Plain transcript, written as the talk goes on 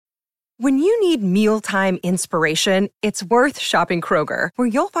When you need mealtime inspiration, it's worth shopping Kroger, where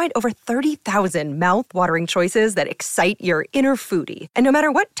you'll find over 30,000 mouth-watering choices that excite your inner foodie. And no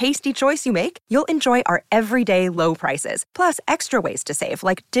matter what tasty choice you make, you'll enjoy our everyday low prices, plus extra ways to save,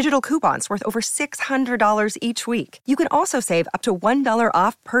 like digital coupons worth over $600 each week. You can also save up to $1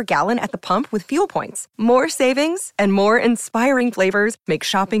 off per gallon at the pump with fuel points. More savings and more inspiring flavors make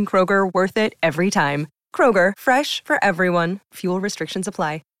shopping Kroger worth it every time. Kroger, fresh for everyone. Fuel restrictions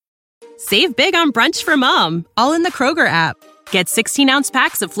apply. Save big on brunch for mom, all in the Kroger app. Get 16-ounce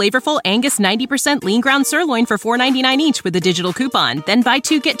packs of flavorful Angus 90% lean ground sirloin for $4.99 each with a digital coupon. Then buy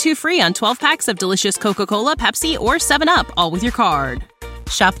 2, get 2 free on 12 packs of delicious Coca-Cola, Pepsi, or 7-Up, all with your card.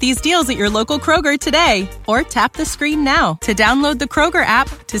 Shop these deals at your local Kroger today, or tap the screen now to download the Kroger app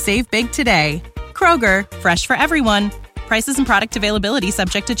to save big today. Kroger, fresh for everyone. Prices and product availability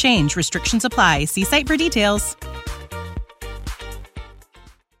subject to change. Restrictions apply. See site for details.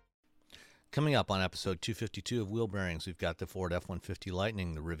 Coming up on episode 252 of Wheel Bearings, we've got the Ford F-150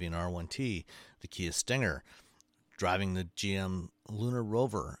 Lightning, the Rivian R1T, the Kia Stinger, driving the GM Lunar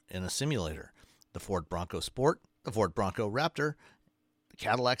Rover in a simulator, the Ford Bronco Sport, the Ford Bronco Raptor, the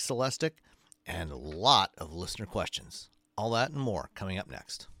Cadillac Celestiq, and a lot of listener questions. All that and more coming up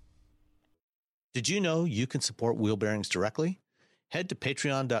next. Did you know you can support Wheel Bearings directly? Head to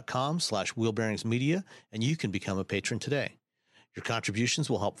patreon.com/wheelbearingsmedia and you can become a patron today. Your contributions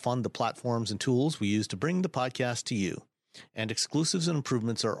will help fund the platforms and tools we use to bring the podcast to you. And exclusives and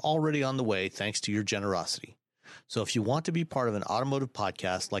improvements are already on the way thanks to your generosity. So if you want to be part of an automotive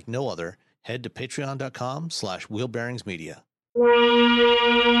podcast like no other, head to patreon.com/wheelbearingsmedia.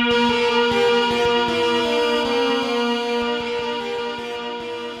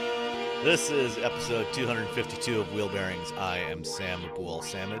 This is episode 252 of Wheel Bearings. I am Sam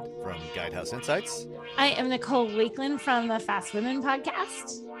Abuel-Samad from Guidehouse Insights. I am Nicole Wakeland from the Fast Women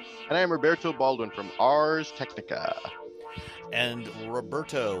podcast. And I am Roberto Baldwin from Ars Technica. And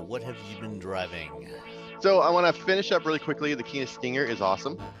Roberto, what have you been driving? So I want to finish up really quickly. The Kia Stinger is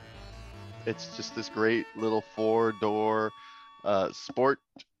awesome. It's just this great little 4-door sport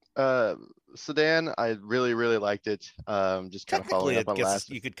sedan. I really liked it. Just kind of following up on last.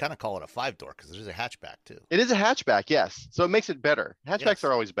 You could kind of call it a 5-door because there's a hatchback too. It is a hatchback, yes. So it makes it better. Hatchbacks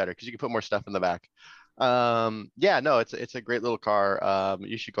are always better because you can put more stuff in the back. It's a great little car.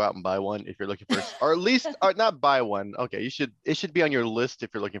 You should go out and buy one if you're looking for, or at least, or not buy one. Okay, it should be on your list if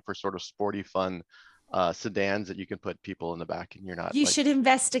you're looking for sort of sporty, fun sedans that you can put people in the back and you're not. You should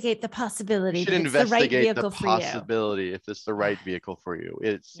investigate the possibility. You should investigate the possibility if it's the right vehicle for you.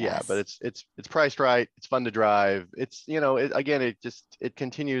 It's but it's priced right. It's fun to drive. It's it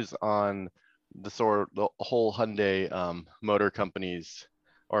continues on the whole Hyundai motor companies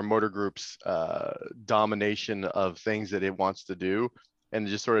or motor groups domination of things that it wants to do, and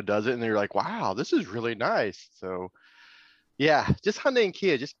it just sort of does it, and you're like, wow, this is really nice. So yeah, just Hyundai and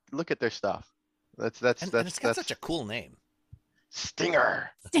Kia, just look at their stuff. That's it's got such a cool name. Stinger.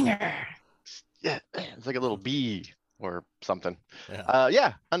 Yeah, it's like a little bee or something.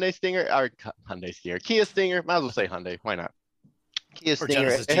 Yeah. Hyundai Stinger or Hyundai Stinger, Kia Stinger. Might as well say Hyundai. Why not? Kia Stinger.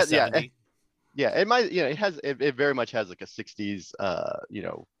 Genesis G70. It might. It very much has like a '60s,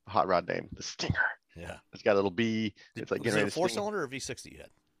 hot rod name, the Stinger. Yeah. It's got a little bee. It's like was it a 4-cylinder or V6 you had?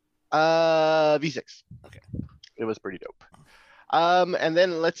 V6. Okay. It was pretty dope. And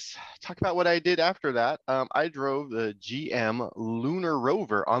then let's talk about what I did after that. I drove the GM Lunar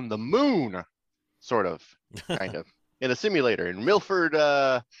Rover on the moon, sort of, kind of, in a simulator in Milford.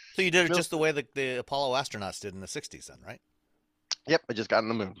 So you did it just the way the Apollo astronauts did in the 60s then, right? Yep, I just got on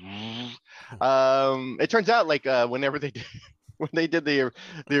the moon. It turns out like whenever they did the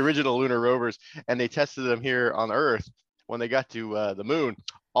original lunar rovers and they tested them here on Earth, when they got to the moon,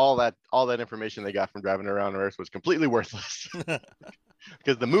 all that information they got from driving around Earth was completely worthless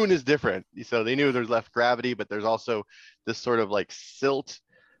because the moon is different. So they knew there's less gravity, but there's also this sort of like silt,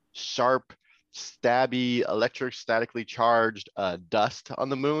 sharp, stabby, electrostatically charged dust on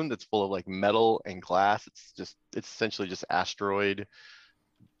the moon that's full of like metal and glass. It's essentially just asteroid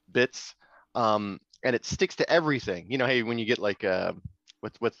bits, and it sticks to everything. Hey, when you get like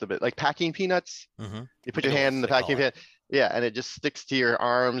what's the bit like packing peanuts? Mm-hmm. You put your hand in the packing peanut, and it just sticks to your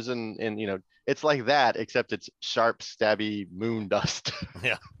arms, and it's like that, except it's sharp, stabby moon dust.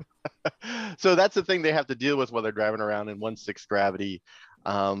 Yeah. So that's the thing they have to deal with while they're driving around in 1/6 gravity.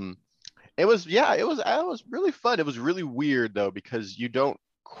 It was really fun. It was really weird though, because you don't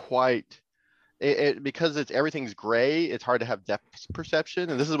quite because everything's gray. It's hard to have depth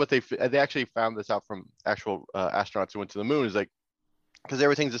perception, and this is what they actually found this out from actual astronauts who went to the moon. Is like because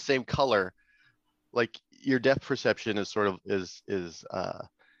everything's the same color, like your depth perception is sort of is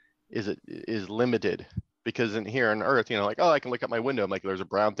is limited, because in here on Earth, like, oh, I can look out my window. I'm like, there's a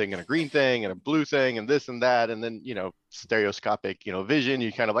brown thing and a green thing and a blue thing and this and that, and then stereoscopic vision.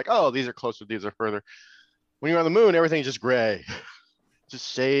 You kind of like, oh, these are closer, these are further. When you're on the moon, everything's just gray,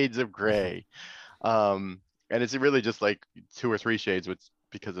 just shades of gray, and it's really just like 2 or 3 shades,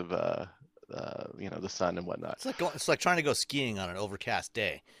 because of the sun and whatnot. It's like trying to go skiing on an overcast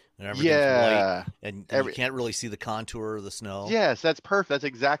day. And everything's white, and you can't really see the contour of the snow. Yes, that's perfect. That's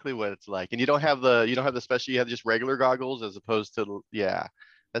exactly what it's like. And you don't have the special. You have just regular goggles, as opposed to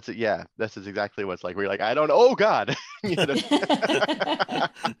that's it. Yeah, that's exactly what it's like. Where you're like, I don't know. Oh God.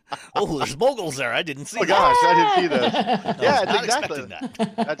 Oh, there's moguls there. I didn't see. Oh that. gosh, I didn't see those. Yeah, it's not exactly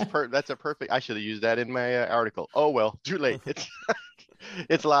that. That's a perfect. I should have used that in my article. Oh well, too late.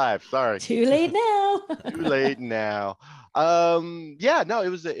 It's live. Sorry. Too late now. Too late now. Yeah, no, it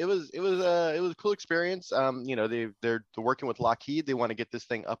was a cool experience. They're working with Lockheed. They want to get this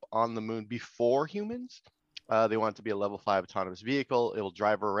thing up on the moon before humans. They want it to be a level 5 autonomous vehicle. It'll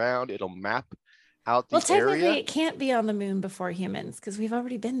drive around. It'll map out the area. Well, technically, it can't be on the moon before humans, because we've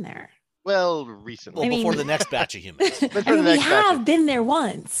already been there. Well, recently. Well, before the next batch of humans. We have been there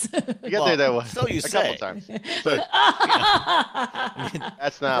once. We got there that once. So you say. Couple times. But,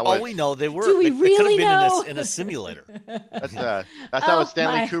 that's not all we know. They were. Do we they really could have know? been in a simulator. That's not what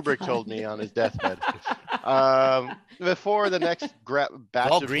Stanley Kubrick told me on his deathbed. Before the next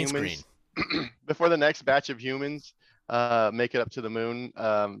batch of humans. Before the next batch of humans make it up to the moon,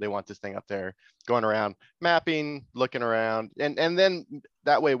 they want this thing up there going around, mapping, looking around, and then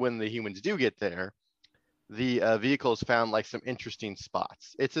that way when the humans do get there, the vehicle has found like some interesting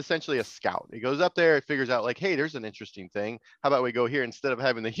spots. It's essentially a scout. It goes up there, it figures out like, hey, there's an interesting thing. How about we go here, instead of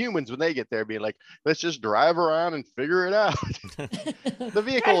having the humans when they get there being like, let's just drive around and figure it out. The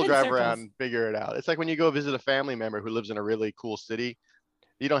vehicle will drive around and figure it out. It's like when you go visit a family member who lives in a really cool city.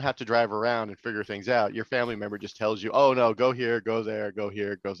 You don't have to drive around and figure things out. Your family member just tells you, oh no, go here, go there, go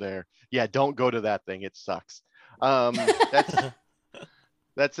here, go there. Yeah, don't go to that thing. It sucks. That's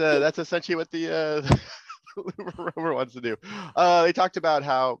essentially what the rover wants to do. They talked about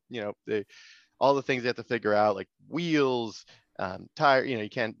how, all the things they have to figure out, like wheels, tire, you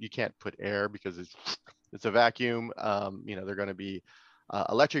can't put air because it's a vacuum. They're going to be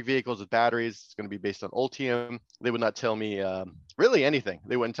electric vehicles with batteries. It's going to be based on Ultium. They would not tell me really anything.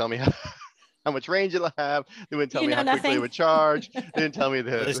 They wouldn't tell me how much range it'll have. They wouldn't tell me how quickly it would charge. They didn't tell me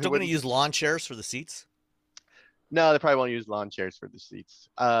that. Are they still going to use lawn chairs for the seats? No, they probably won't use lawn chairs for the seats.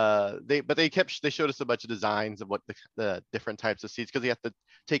 They showed us a bunch of designs of what the different types of seats, because they have to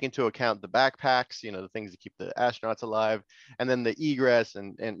take into account the backpacks, the things that keep the astronauts alive, and then the egress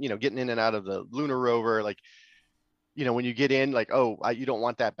and getting in and out of the lunar rover, like. When you get in, like, you don't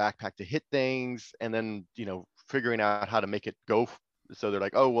want that backpack to hit things, and then, figuring out how to make it go. So they're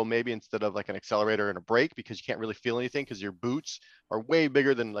like, oh, well, maybe instead of like an accelerator and a brake, because you can't really feel anything because your boots are way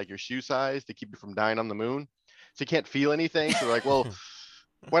bigger than like your shoe size to keep you from dying on the moon. So you can't feel anything. So they're like, well,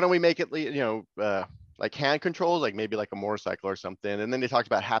 why don't we make it, like hand controls, like maybe like a motorcycle or something. And then they talked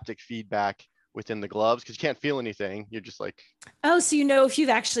about haptic feedback within the gloves, because you can't feel anything. You're just like, so if you've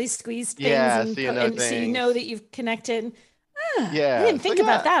actually squeezed things, so you know that you've connected. Yeah, I didn't think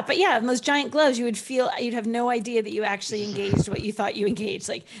about that, but in those giant gloves, you'd have no idea that you actually engaged what you thought you engaged.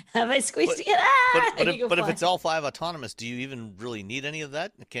 Like, have I squeezed it? But if it's L5 autonomous, do you even really need any of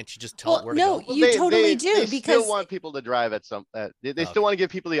that? Can't you just tell it where to go? No, you totally do. They because still want people to drive at some. They still want to give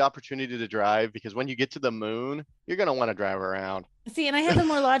people the opportunity to drive, because when you get to the moon, you're going to want to drive around. See, and I have a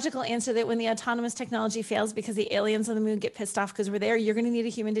more logical answer that when the autonomous technology fails because the aliens on the moon get pissed off because we're there, you're going to need a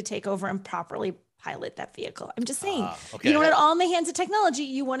human to take over and properly pilot that vehicle. I'm just saying, okay. You don't want it all in the hands of technology.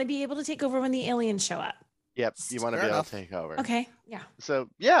 You want to be able to take over when the aliens show up. Yep, you want to be able to take over. Okay, yeah. So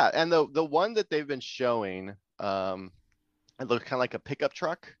yeah, and the one that they've been showing, it looks kind of like a pickup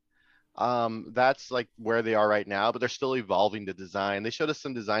truck. That's like where they are right now, but they're still evolving the design. They showed us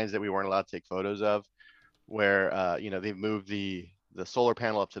some designs that we weren't allowed to take photos of, where they've moved the solar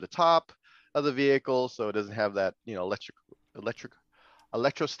panel up to the top of the vehicle, so it doesn't have that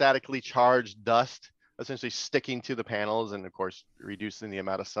electrostatically charged dust essentially sticking to the panels, and of course reducing the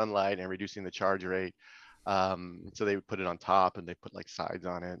amount of sunlight and reducing the charge rate. So they would put it on top, and they put like sides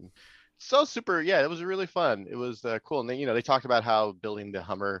on it. And so super, yeah, it was really fun. It was cool. And they talked about how building the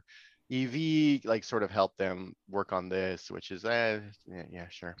Hummer EV like sort of helped them work on this, which is yeah,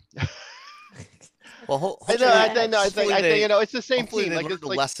 sure. Well, I think it's the same thing. Like it's a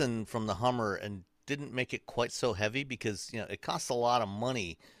lesson from the Hummer and didn't make it quite so heavy, because it costs a lot of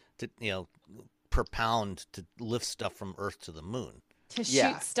money to per pound to lift stuff from Earth to the moon, to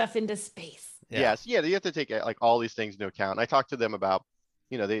shoot stuff into space. Yes, you have to take like all these things into account. And I talked to them about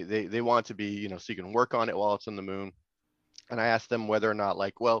they want to be, so you can work on it while it's on the moon. And I asked them whether or not,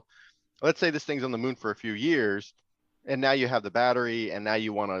 like, well, let's say this thing's on the moon for a few years, and now you have the battery, and now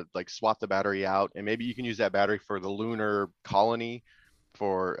you want to like swap the battery out, and maybe you can use that battery for the lunar colony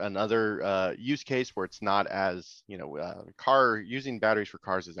for another use case where it's not as, using batteries for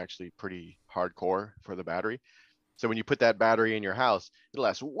cars is actually pretty hardcore for the battery. So when you put that battery in your house, it'll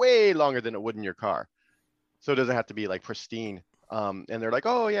last way longer than it would in your car. So it doesn't have to be like pristine. And they're like,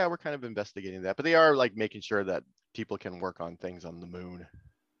 oh yeah, we're kind of investigating that, but they are like making sure that people can work on things on the moon.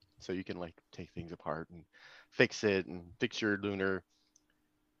 So you can like take things apart and fix it and fix your lunar,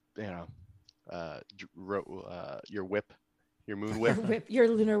 your whip, your moon whip, your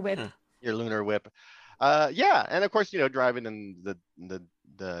lunar whip, your lunar whip. Yeah, and of course, driving in the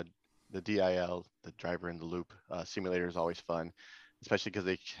DIL, the driver in the loop simulator is always fun, especially because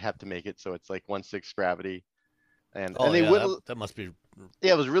they have to make it so it's like 1/6 gravity. And they that must be.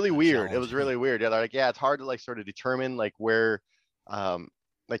 Yeah, it was really weird. It was really weird. Yeah, they're like, yeah, it's hard to like sort of determine like where,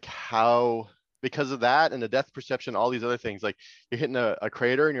 like how, because of that and the depth perception, all these other things, like you're hitting a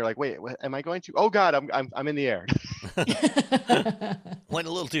crater and you're like, wait, what am I going to? Oh God, I'm in the air. Went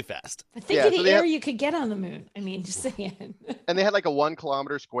a little too fast. But think of the air you could get on the moon. I mean, just saying. And they had like a 1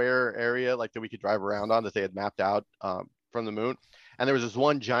 kilometer square area like that we could drive around on that they had mapped out from the moon. And there was this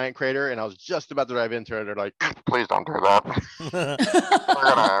one giant crater, and I was just about to drive into it. They're like, "Please don't do that.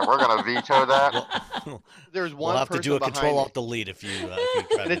 we're gonna veto that." There's one. We'll have to do a Control-Alt-Delete if you.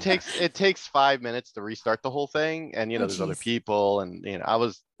 Try and it takes 5 minutes to restart the whole thing, and there's other people, and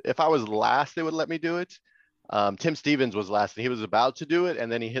if I was last, they would let me do it. Tim Stevens was last, and he was about to do it,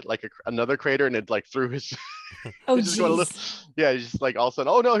 and then he hit like another crater, and it like threw his. Oh jeez. Yeah, he's just like all of a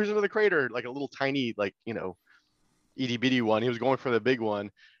sudden, oh no, here's another crater, like a little tiny, like itty bitty one. He was going for the big one,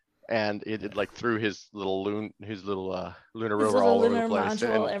 and it like threw his little lunar rover all over the place,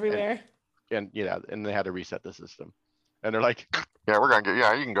 module everywhere. And they had to reset the system. And they're like,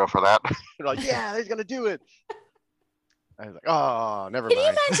 yeah, you can go for that. They're like, yeah, he's gonna do it. I was like, oh, never mind. Can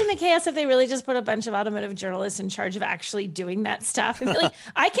you imagine the chaos if they really just put a bunch of automotive journalists in charge of actually doing that stuff and be like,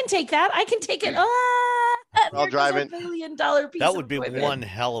 I can take that, I can take it. I'll drive it. $1 billion piece. That would be equipment. one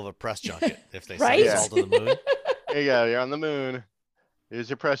hell of a press junket if they right? sent us all to the moon. There you go. You're on the moon. Here's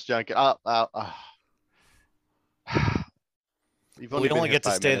your press junket. We only get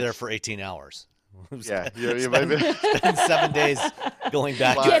to stay there for 18 hours. Yeah, you might spend 7 days going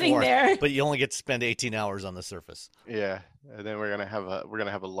back and getting forth, there. but you only get to spend 18 hours on the surface. Yeah, and then we're gonna have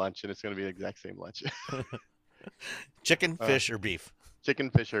a lunch, and it's gonna be the exact same lunch. Chicken, fish, or beef.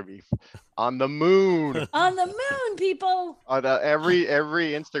 Chicken, fish, or beef on the moon. On the moon, people. Every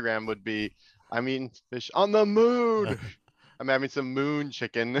Instagram would be, fish on the moon. I'm having some moon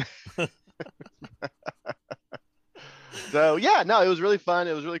chicken. So yeah, no, it was really fun.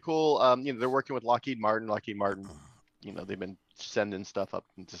 It was really cool. They're working with Lockheed Martin. They've been sending stuff up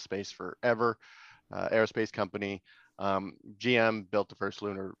into space forever. Aerospace company. GM built the first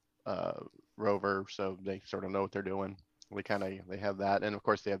lunar rover, so they sort of know what they're doing. They have that, and of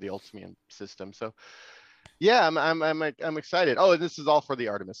course they have the Ultium system. So yeah, I'm excited. Oh, and this is all for the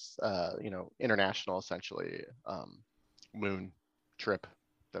Artemis, international essentially moon trip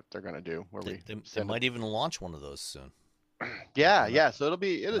that they're gonna do. Where they might even launch one of those soon. Yeah. So it'll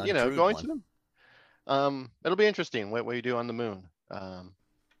going to them. It'll be interesting what we do on the moon.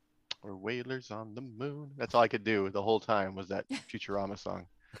 We're whalers on the moon. That's all I could do the whole time was that Futurama song.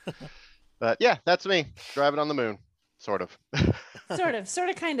 But yeah, that's me driving on the moon, sort of. sort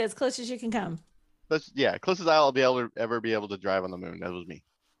of, kind of, as close as you can come. Close as I'll ever be able to drive on the moon. That was me.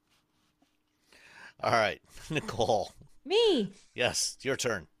 All right, Nicole. Me. Yes, your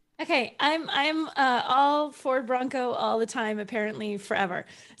turn. Okay, I'm all Ford Bronco all the time, apparently forever.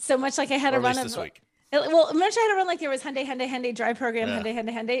 So much like I had a run of this week. Well, much I had a run like there was Hyundai drive program,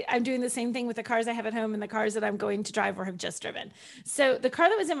 Hyundai. I'm doing the same thing with the cars I have at home and the cars that I'm going to drive or have just driven. So the car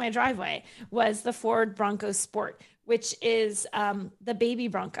that was in my driveway was the Ford Bronco Sport, which is the baby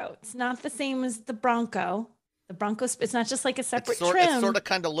Bronco. It's not the same as the Bronco. The Bronco, it's not just like a separate trim. It sort of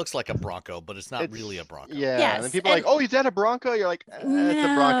kind of looks like a Bronco, but it's not really a Bronco. Yeah, yes, and then people are like, oh, is that a Bronco? You're like, it's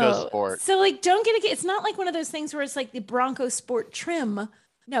a Bronco Sport. So like, don't get it. It's not like one of those things where it's like the Bronco Sport trim.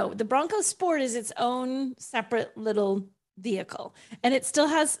 No, the Bronco Sport is its own separate little vehicle, and it still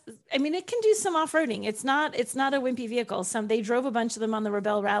has. I mean, it can do some off-roading. It's not a wimpy vehicle. They drove a bunch of them on the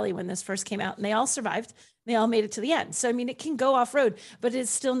Rebelle Rally when this first came out, and they all survived. They all made it to the end. So I mean, it can go off-road, but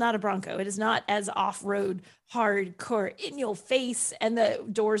it's still not a Bronco. It is not as off-road, hardcore, in your face, and the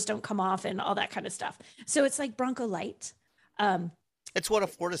doors don't come off and all that kind of stuff. So it's like Bronco Light. It's what a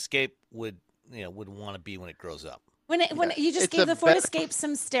Ford Escape would want to be when it grows up. When you just It's gave a the Ford better- Escape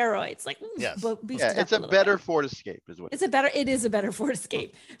some steroids, like Yes. boosted Yeah, up it's a little better bit. Ford Escape, is what. It is a better Ford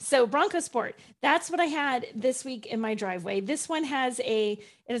Escape. So Bronco Sport, that's what I had this week in my driveway. This one it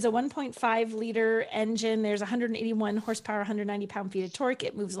is a 1.5 liter engine. There's 181 horsepower, 190 pound-feet of torque.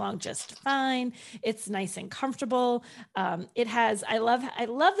 It moves along just fine. It's nice and comfortable. I love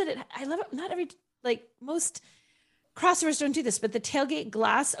it. Not every, like most crossovers don't do this, but the tailgate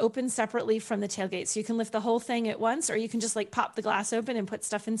glass opens separately from the tailgate. So you can lift the whole thing at once, or you can just like pop the glass open and put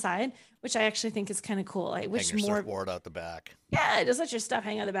stuff inside, which I actually think is kind of cool. I wish Hang your more. surfboard out the back. Yeah, just let your stuff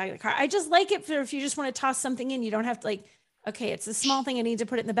hang on the back of the car. I just like it for if you just want to toss something in, you don't have to like, okay, it's a small thing. I need to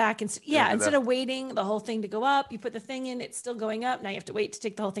put it in the back. And instead of waiting the whole thing to go up, you put the thing in, it's still going up. Now you have to wait to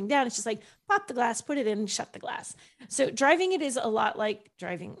take the whole thing down. It's just like pop the glass, put it in, shut the glass. So driving it is a lot like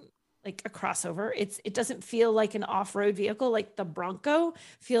driving like a crossover. It doesn't feel like an off-road vehicle. Like the Bronco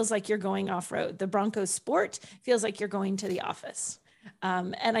feels like you're going off-road. The Bronco Sport feels like you're going to the office.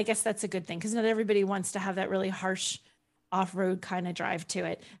 And I guess that's a good thing because not everybody wants to have that really harsh off-road kind of drive to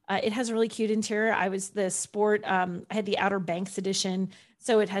it. It has a really cute interior. I had the Outer Banks edition,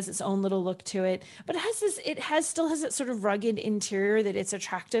 so it has its own little look to it, but it still has that sort of rugged interior that it's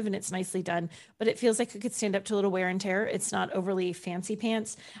attractive and it's nicely done, but it feels like it could stand up to a little wear and tear. It's not overly fancy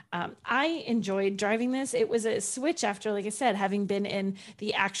pants. I enjoyed driving this. It was a switch after, like I said, having been in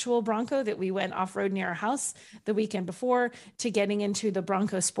the actual Bronco that we went off-road near our house the weekend before to getting into the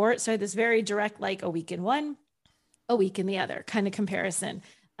Bronco Sport. So I had this very direct, like a week in one, a week in the other kind of comparison.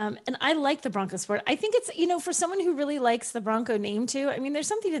 And I like the Bronco Sport. I think it's, for someone who really likes the Bronco name too. I mean, there's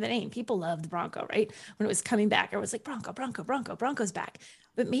something to the name. People love the Bronco, right? When it was coming back, I was like, Bronco, Bronco, Bronco, Bronco's back.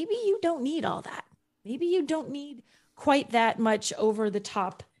 But maybe you don't need all that. Maybe you don't need quite that much over the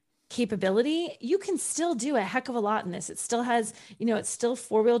top capability. You can still do a heck of a lot in this. It still has, it's still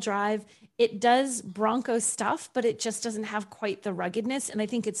four-wheel drive. It does Bronco stuff, but it just doesn't have quite the ruggedness. And I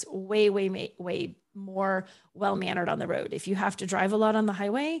think it's way, way, way more well-mannered on the road. If you have to drive a lot on the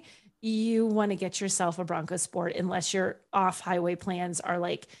highway, you want to get yourself a Bronco Sport unless your off-highway plans are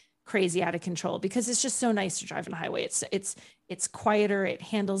like crazy out of control, because it's just so nice to drive on a highway. It's quieter, it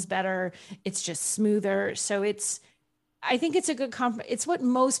handles better, it's just smoother. So I think it's a good it's what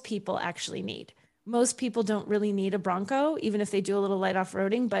most people actually need. Most people don't really need a Bronco, even if they do a little light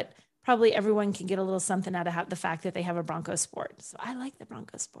off-roading, but probably everyone can get a little something out of the fact that they have a Bronco Sport. So I like the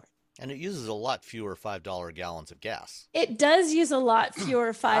Bronco Sport. And it uses a lot fewer $5 gallons of gas. It does use a lot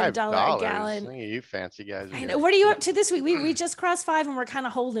fewer $5 a gallon. Look at you fancy guys. I know. What are you up to this week? We just crossed 5 and we're kind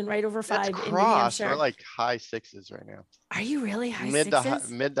of holding right over 5 in New Hampshire. We're like high 6s right now. Are you really high mid 6s?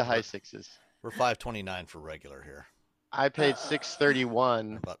 Mid to high 6s. We're 529 for regular here. I paid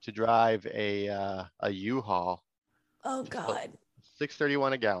 $631 to drive a U-Haul. Oh God.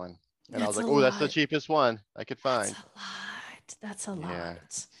 $631 a gallon. And I was That's like, a that's the lot. cheapest one I could find. That's a lot. Yeah.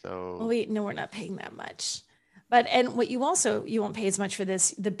 So Well, we're not paying that much. And what you won't pay as much for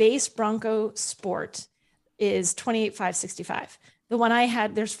this. The base Bronco Sport is $28,565. The one I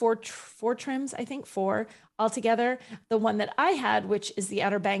had, there's four trims, I think 4 altogether. The one that I had, which is the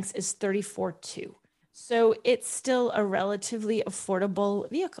Outer Banks, is $34,200. So it's still a relatively affordable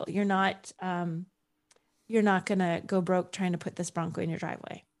vehicle. You're not gonna go broke trying to put this Bronco in your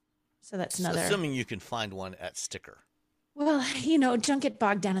driveway. So that's another. Assuming you can find one at Sticker. Well, don't get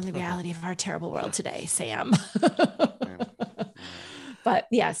bogged down in the reality of our terrible world today, Sam. But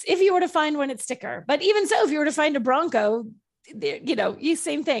yes, if you were to find one at Sticker, but even so, if you were to find a Bronco,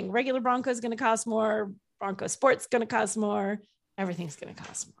 same thing. Regular Bronco is going to cost more. Bronco Sport's going to cost more. Everything's going to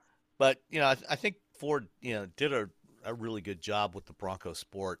cost more. But, I think Ford, did a really good job with the Bronco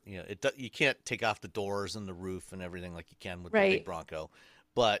Sport. You can't take off the doors and the roof and everything like you can with the big Bronco.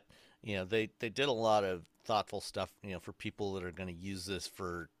 But, they did a lot of thoughtful stuff, for people that are going to use this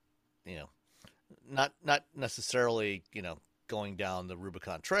for, not necessarily, going down the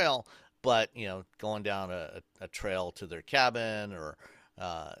Rubicon Trail, but, going down a trail to their cabin or,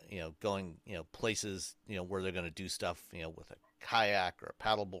 going, places, where they're going to do stuff, with a kayak or a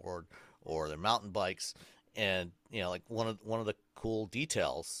paddleboard or their mountain bikes. And, like one of the cool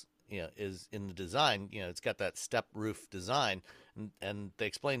details, is in the design, it's got that step roof design, and they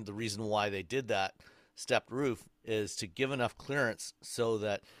explained the reason why they did that stepped roof is to give enough clearance so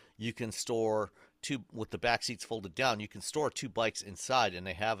that you can store with the back seats folded down, you can store 2 bikes inside, and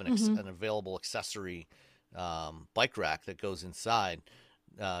they have an available accessory bike rack that goes inside.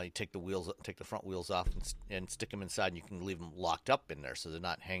 You take the front wheels off and stick them inside, and you can leave them locked up in there so they're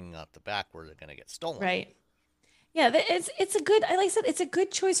not hanging out the back where they're going to get stolen. Right. Yeah, it's a good, like I said, it's a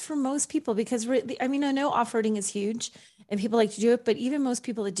good choice for most people because I know off-roading is huge and people like to do it, but even most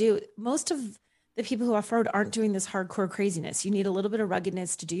people that do, most of the people who off-road aren't doing this hardcore craziness. You need a little bit of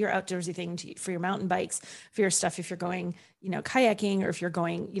ruggedness to do your outdoorsy thing for your mountain bikes, for your stuff. If you're going, kayaking, or if you're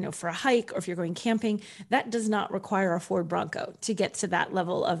going, for a hike, or if you're going camping, that does not require a Ford Bronco to get to that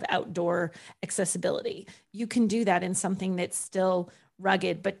level of outdoor accessibility. You can do that in something that's still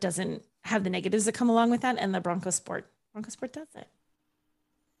rugged, but doesn't have the negatives that come along with that. And the Bronco Sport does it.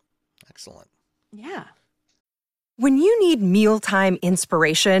 Excellent. Yeah. When you need mealtime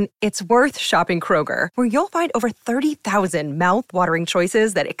inspiration, it's worth shopping Kroger, where you'll find over 30,000 mouth-watering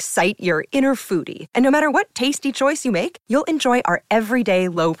choices that excite your inner foodie. And no matter what tasty choice you make, you'll enjoy our everyday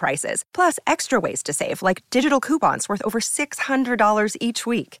low prices, plus extra ways to save, like digital coupons worth over $600 each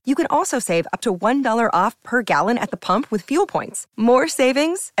week. You can also save up to $1 off per gallon at the pump with fuel points. More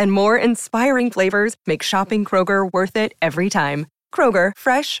savings and more inspiring flavors make shopping Kroger worth it every time. Kroger,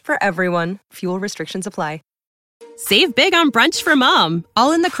 fresh for everyone. Fuel restrictions apply. Save big on brunch for mom,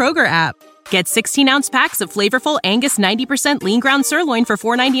 all in the Kroger app. Get 16-ounce packs of flavorful Angus 90% lean ground sirloin for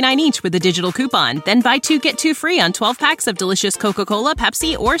 $4.99 each with a digital coupon. Then buy 2, get 2 free on 12 packs of delicious Coca-Cola,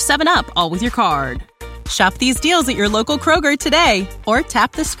 Pepsi, or 7-Up, all with your card. Shop these deals at your local Kroger today, or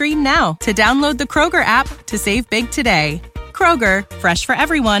tap the screen now to download the Kroger app to save big today. Kroger, fresh for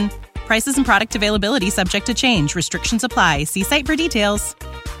everyone. Prices and product availability subject to change. Restrictions apply. See site for details.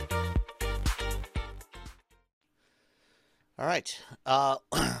 All right.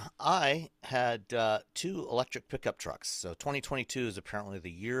 I had 2 electric pickup trucks. So 2022 is apparently the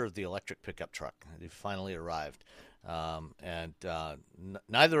year of the electric pickup truck. They finally arrived.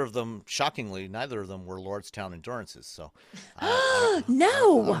 Neither of them, shockingly, were Lordstown Endurances. So I don't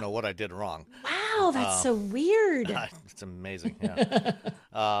know what I did wrong. Wow, that's so weird. It's amazing. Yeah.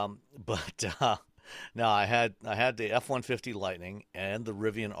 No, I had the F-150 Lightning and the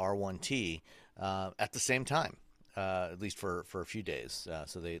Rivian R1T at the same time. At least for a few days,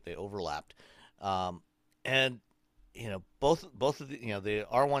 so they overlapped, and both of the the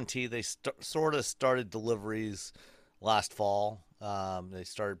R1T they sort of started deliveries last fall. They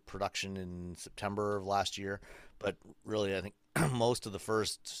started production in September of last year, but really I think most of the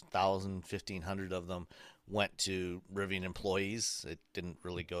first 1,000-1,500 of them went to Rivian employees. It didn't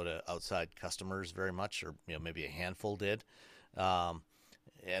really go to outside customers very much, or maybe a handful did.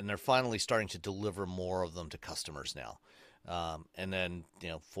 And they're finally starting to deliver more of them to customers now. And then,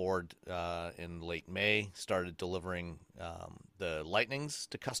 Ford in late May started delivering the Lightnings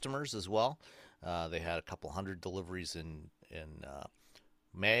to customers as well. They had a couple hundred deliveries in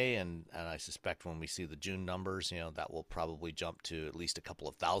May, and I suspect when we see the June numbers, that will probably jump to at least a couple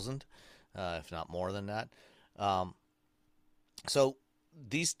of thousand, if not more than that. So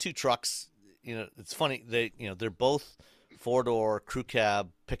these 2 trucks, it's funny, they're both 4-door crew cab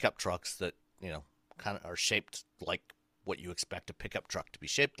pickup trucks that kind of are shaped like what you expect a pickup truck to be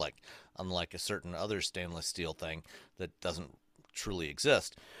shaped like, unlike a certain other stainless steel thing that doesn't truly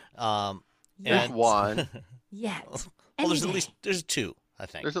exist. There's one. Yet. Well, there's 2, I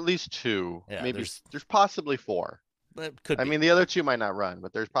think. There's at least 2. Yeah, maybe there's possibly 4. It could be. I mean, the other 2 might not run,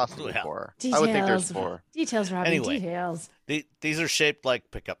 but there's possibly 4. Details. I would think there's 4. Details, Robbie. Anyway, details. These are shaped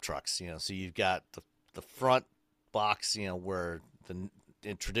like pickup trucks. So you've got the front box, where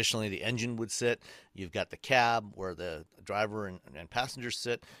traditionally the engine would sit. You've got the cab where the driver and passengers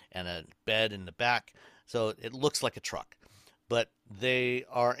sit, and a bed in the back. So it looks like a truck, but they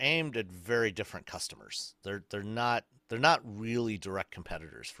are aimed at very different customers. They're not really direct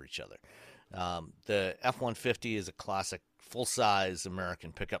competitors for each other. The F-150 is a classic full-size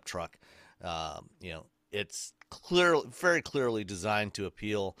American pickup truck. It's very clearly designed to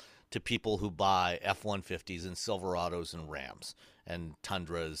appeal to people who buy F-150s and Silverados and Rams and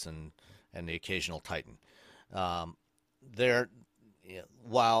Tundras and the occasional Titan.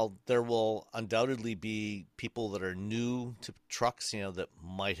 While there will undoubtedly be people that are new to trucks, that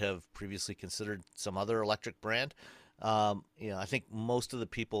might have previously considered some other electric brand, I think most of the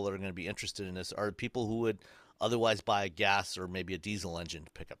people that are going to be interested in this are people who would otherwise buy a gas or maybe a diesel engine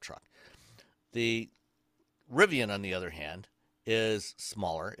pickup truck. The Rivian, on the other hand, is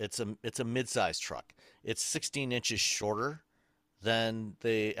smaller. It's a mid-sized truck. It's 16 inches shorter than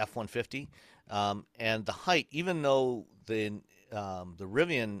the F-150, and the height, even though the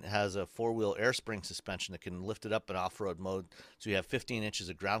Rivian has a 4-wheel air spring suspension that can lift it up in off-road mode, so you have 15 inches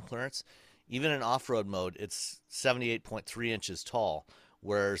of ground clearance. Even in off-road mode, it's 78.3 inches tall,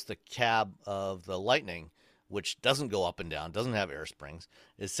 whereas the cab of the Lightning, which doesn't go up and down, doesn't have air springs,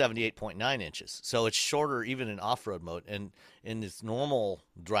 is 78.9 inches. So it's shorter even in off-road mode. And in its normal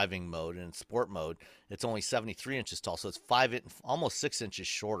driving mode and sport mode, it's only 73 inches tall. So it's almost 6 inches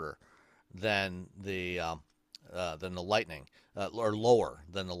shorter than the Lightning, or lower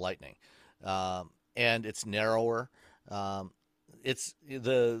than the Lightning. and it's narrower. It's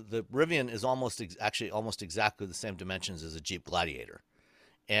the Rivian is actually almost exactly the same dimensions as a Jeep Gladiator,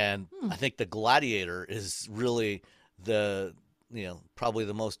 and I think the Gladiator is really probably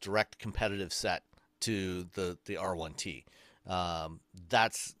the most direct competitive set to the R1T.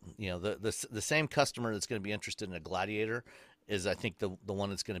 That's the same customer that's going to be interested in a Gladiator is, I think, the one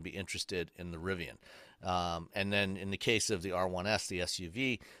that's going to be interested in the Rivian. And then in the case of the R1S, the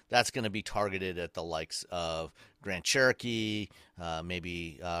SUV, that's going to be targeted at the likes of Grand Cherokee,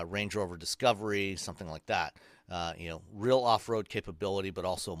 maybe Range Rover Discovery, something like that. Real off-road capability, but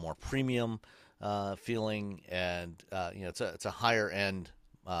also more premium feeling, and it's a higher end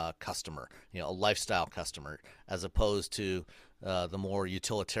customer, a lifestyle customer, as opposed to the more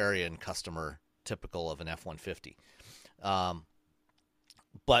utilitarian customer typical of an F-150.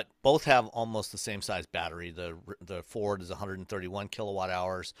 But both have almost the same size battery. The Ford is 131 kilowatt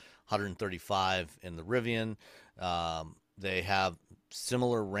hours, 135 in the Rivian. They have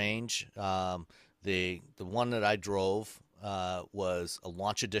similar range. The one that I drove was a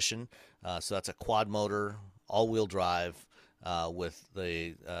launch edition, so that's a quad motor, all-wheel drive, with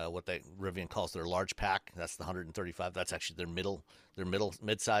what Rivian calls their large pack. That's the 135. That's actually their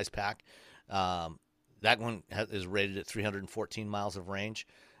mid-size pack. That one is rated at 314 miles of range.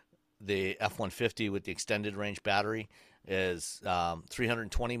 The F-150 with the extended range battery is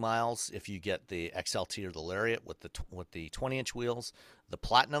 320 miles if you get the XLT or the Lariat with the 20-inch wheels. The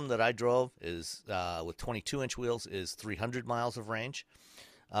Platinum that I drove is with 22-inch wheels is 300 miles of range.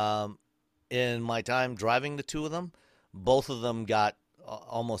 In my time driving the two of them, both of them got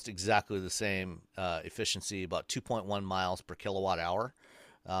almost exactly the same efficiency, about 2.1 miles per kilowatt hour.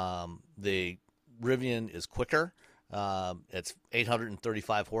 The Rivian is quicker. It's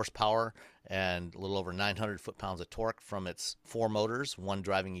 835 horsepower and a little over 900 foot-pounds of torque from its four motors, one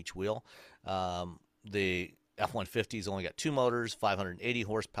driving each wheel. The F-150's only got two motors, 580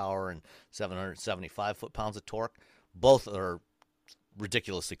 horsepower and 775 foot-pounds of torque. Both are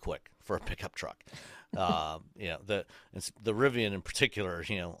ridiculously quick for a pickup truck. The Rivian in particular,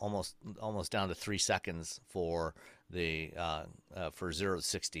 almost down to 3 seconds for the for 0 to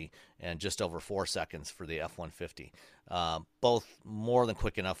 60, and just over 4 seconds for the F-150. Both more than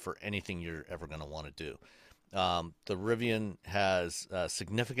quick enough for anything you're ever going to want to do. The Rivian has a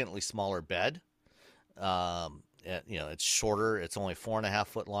significantly smaller bed. It's shorter. It's only 4.5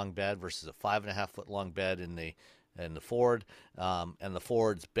 foot long bed versus a 5.5 foot long bed in the Ford. And the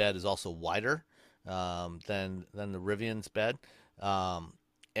Ford's bed is also wider than the Rivian's bed.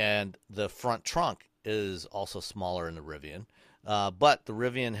 And the front trunk is also smaller in the Rivian. But the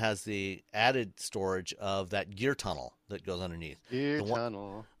Rivian has the added storage of that gear tunnel that goes underneath. Gear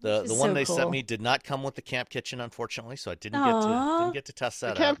tunnel. The one they sent me did not come with the camp kitchen, unfortunately, so I didn't get to test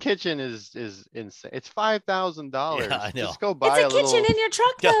that out. The camp kitchen is insane. It's $5,000. Yeah, I know. Just go buy It's a kitchen in your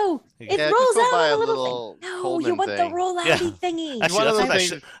truck, though. It rolls out buy a a little thing. No, you Coleman want thing. the roll-outy thingy.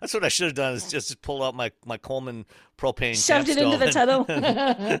 Actually, that's what I should have done, is just pull out my Coleman propane. Shoved it into the tunnel.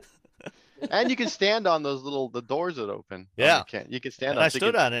 And you can stand on those the doors that open. Yeah. You can stand And on. I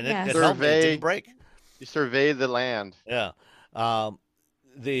stood on it. Yes. It held me. It didn't break. You survey the land. Yeah. The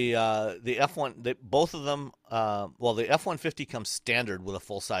F1, both of them. The F-150 comes standard with a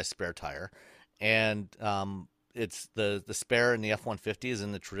full-size spare tire, and it's the spare in the F-150 is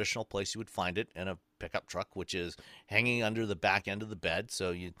in the traditional place you would find it in a pickup truck, which is hanging under the back end of the bed.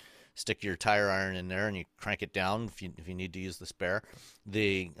 So you stick your tire iron in there and you crank it down if you need to use the spare.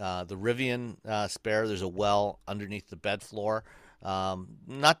 The Rivian spare, there's a well underneath the bed floor.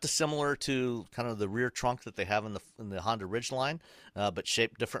 Not dissimilar to kind of the rear trunk that they have in the Honda Ridgeline, but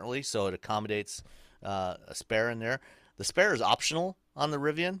shaped differently, so it accommodates a spare in there. The spare is optional on the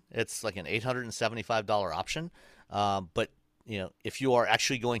Rivian. It's like an $875 option, but if you are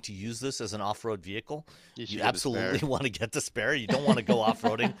actually going to use this as an off-road vehicle, you absolutely want to get the spare. You don't want to go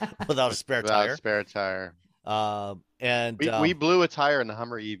off-roading without a spare tire. Spare tire. And we blew a tire in the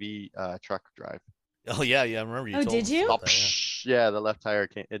Hummer EV truck drive. Oh yeah, I remember you. Oh, told did us you? about that, Yeah, the left tire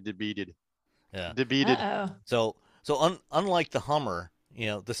it debeated. Yeah. Debeated. So unlike the Hummer,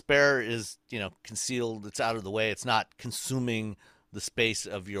 the spare is concealed. It's out of the way. It's not consuming the space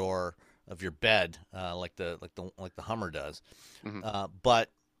of your bed like the Hummer does. Mm-hmm. But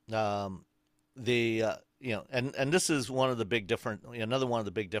and this is one of the big another one of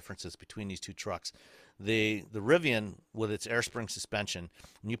the big differences between these two trucks. The Rivian, with its air spring suspension,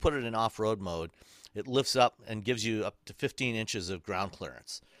 when you put it in off-road mode, it lifts up and gives you up to 15 inches of ground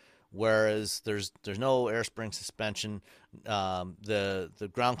clearance. Whereas there's no air spring suspension. The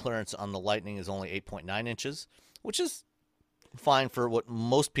ground clearance on the Lightning is only 8.9 inches, which is fine for what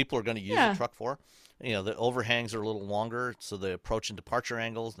most people are going to use Yeah. the truck for. The overhangs are a little longer, so the approach and departure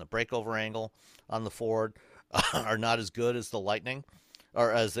angles and the breakover angle on the Ford are not as good as the Lightning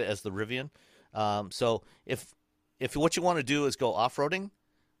or as the Rivian. So if what you want to do is go off-roading,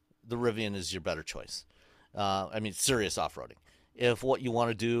 the Rivian is your better choice. Serious off-roading. If what you want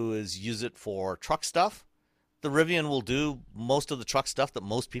to do is use it for truck stuff, the Rivian will do most of the truck stuff that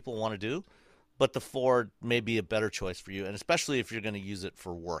most people want to do, but the Ford may be a better choice for you, and especially if you're going to use it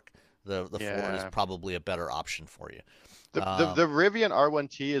for work. The Ford is probably a better option for you. The Rivian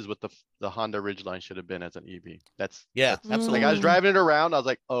R1T is what the Honda Ridgeline should have been as an EV. That's absolutely. Like I was driving it around, I was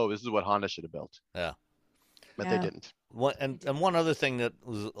like, oh, this is what Honda should have built. Yeah, but they didn't. And one other thing that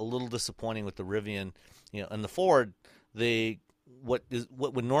was a little disappointing with the Rivian, and the Ford, what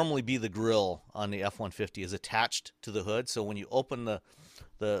would normally be the grille on the F-150 is attached to the hood. So when you open the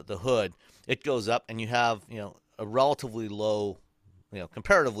hood, it goes up, and you have a relatively low,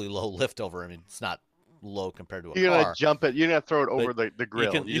 comparatively low liftover. I mean, it's not low compared to a car. You're gonna jump it. You're gonna throw it over the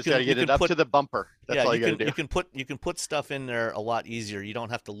grill. You just gotta get it up to the bumper. That's all you gotta do. You can put stuff in there a lot easier. You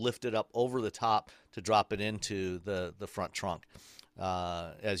don't have to lift it up over the top to drop it into the front trunk,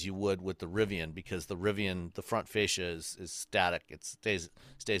 as you would with the Rivian, because the Rivian, the front fascia is static. It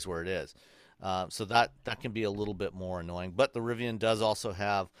stays where it is. So that can be a little bit more annoying. But the Rivian does also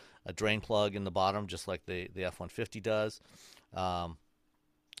have a drain plug in the bottom, just like the F-150 does. The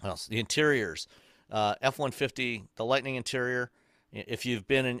interiors. F-150, the Lightning interior, if you've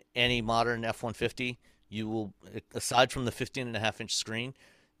been in any modern F-150, you will, aside from the 15.5-inch screen,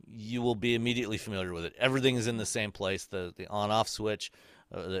 you will be immediately familiar with it. Everything is in the same place. The on-off switch,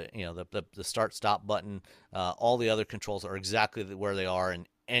 the start-stop button, all the other controls are exactly where they are in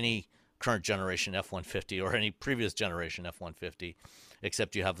any current generation F-150 or any previous generation F-150,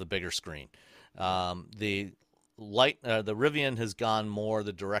 except you have the bigger screen. The Rivian has gone more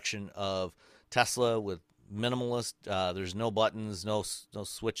the direction of Tesla with minimalist. There's no buttons, no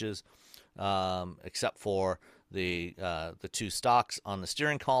switches, except for the two stalks on the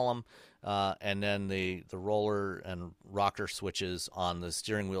steering column, and then the roller and rocker switches on the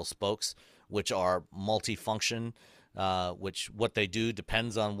steering wheel spokes, which are multi-function. Which what they do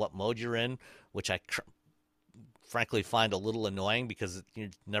depends on what mode you're in, which I frankly find a little annoying because you're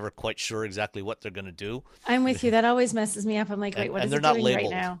never quite sure exactly what they're going to do. I'm with you. That always messes me up. I'm like, wait, what is it doing right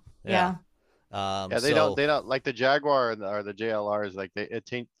now? Yeah. They don't like the Jaguar or the JLRs. Like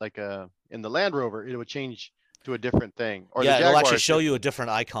in the Land Rover, it would change to a different thing. Or the Jaguar, it'll actually show you a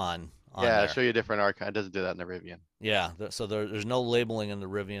different icon. Show you a different icon. It doesn't do that in the Rivian. Yeah, so there's no labeling in the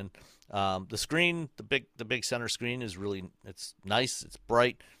Rivian. The screen, the big center screen is it's nice. It's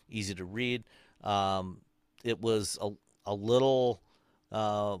bright, easy to read. It was a little.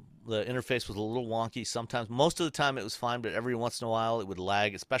 The interface was a little wonky sometimes. Most of the time it was fine, but every once in a while it would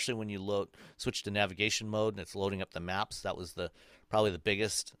lag, especially when you switch to navigation mode and it's loading up the maps. That was probably the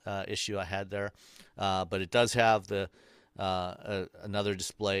biggest issue I had there. But it does have another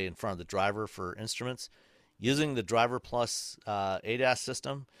display in front of the driver for instruments. Using the Driver Plus ADAS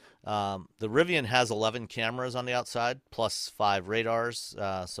system, the Rivian has 11 cameras on the outside plus 5 radars,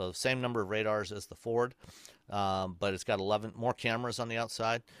 so the same number of radars as the Ford, but it's got 11 more cameras on the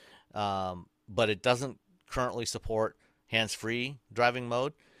outside. But it doesn't currently support hands-free driving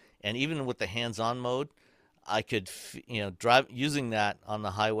mode, and even with the hands-on mode, I could, drive using that on the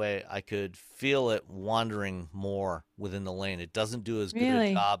highway. I could feel it wandering more within the lane. It doesn't do as good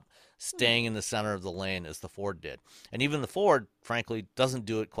a job staying in the center of the lane as the Ford did, and even the Ford, frankly, doesn't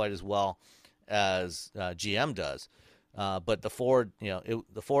do it quite as well as GM does. But the Ford,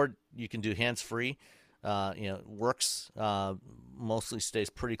 you can do hands-free. Works, mostly stays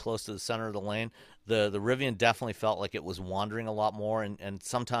pretty close to the center of the lane. The Rivian definitely felt like it was wandering a lot more, and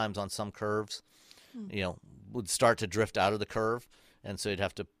sometimes on some curves, would start to drift out of the curve, and so you'd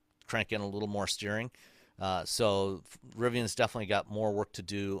have to crank in a little more steering. So Rivian's definitely got more work to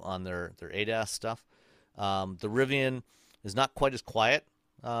do on their ADAS stuff. The Rivian is not quite as quiet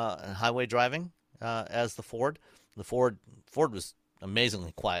in highway driving as the Ford. The Ford was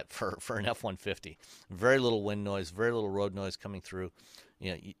amazingly quiet for an F-150. Very little wind noise, very little road noise coming through.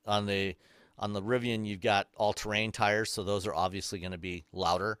 On the Rivian, you've got all-terrain tires, so those are obviously going to be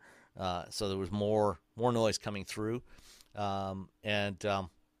louder. So there was more noise coming through. What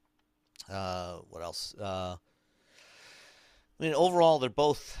else? Overall, they're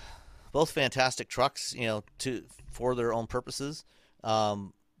both fantastic trucks, for their own purposes.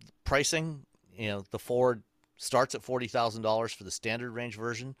 Pricing, the Ford starts at $40,000 for the standard range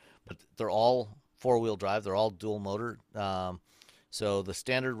version, but they're all four-wheel drive. They're all dual motor. So the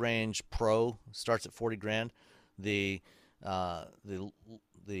standard range Pro starts at $40,000. The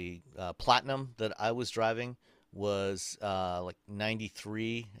the Platinum that I was driving was like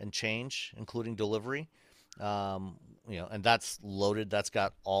 93 and change, including delivery. And that's loaded. That's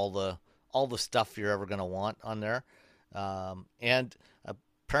got all the stuff you're ever going to want on there. And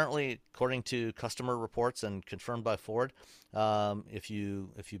apparently, according to customer reports and confirmed by Ford, if you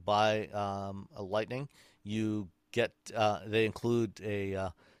buy a Lightning, you get they include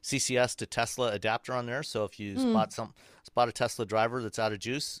a CCS to Tesla adapter on there. So if you spot a Tesla driver that's out of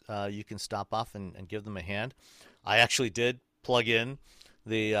juice, you can stop off and give them a hand. I actually did plug in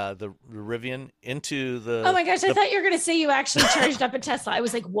the Rivian into the. Oh my gosh! I thought you were going to say you actually charged up a Tesla. I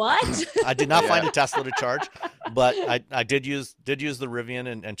was like, what? I did not find a Tesla to charge, but I did use the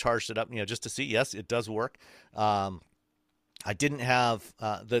Rivian and charged it up, just to see. Yes, it does work. I didn't have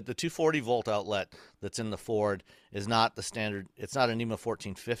the 240 volt outlet that's in the Ford is not the standard. It's not a NEMA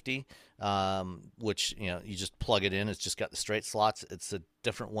 1450, which you just plug it in. It's just got the straight slots. It's a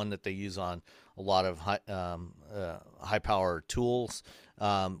different one that they use on a lot of high power tools,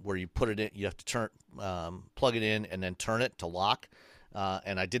 where you put it in. You have to plug it in and then turn it to lock.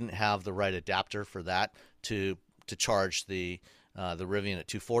 And I didn't have the right adapter for that to charge the Rivian at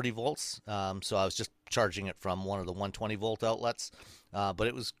 240 volts. So I was just charging it from one of the 120 volt outlets, but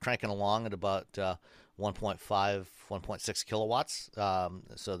it was cranking along at about 1.5, 1.6 kilowatts.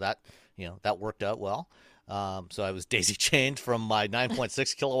 So that worked out well. So I was daisy chained from my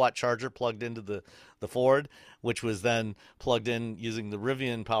 9.6 kilowatt charger plugged into the Ford, which was then plugged in using the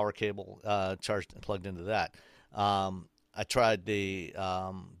Rivian power cable, charged and plugged into that. I tried the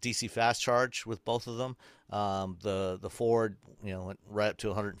DC fast charge with both of them. The Ford, went right up to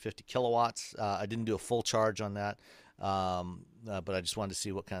 150 kilowatts. I didn't do a full charge on that, but I just wanted to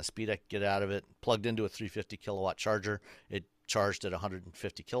see what kind of speed I could get out of it. Plugged into a 350 kilowatt charger. It charged at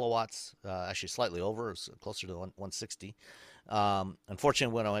 150 kilowatts, actually slightly over. It was closer to 160.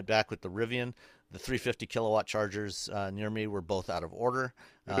 Unfortunately, when I went back with the Rivian, the 350 kilowatt chargers near me were both out of order,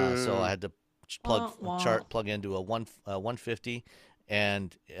 so I had to plug into a 150,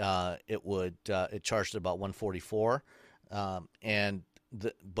 and it charged at about 144,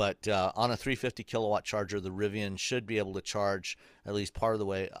 but on a 350 kilowatt charger, the Rivian should be able to charge at least part of the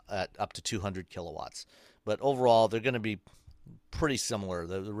way at up to 200 kilowatts. But overall, they're going to be pretty similar.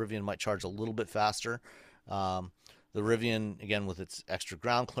 The Rivian might charge a little bit faster. The Rivian, again, with its extra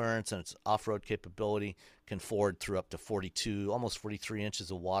ground clearance and its off-road capability, can ford through up to 42, almost 43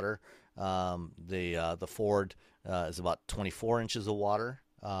 inches of water. The Ford is about 24 inches of water.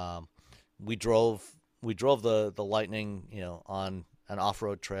 We drove the Lightning, on an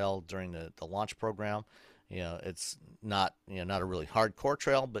off-road trail during the launch program. It's not a really hardcore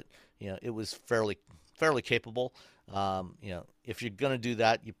trail, but it was fairly capable. If you're going to do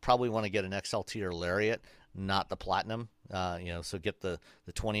that, you probably want to get an XLT or Lariat, not the Platinum. So get the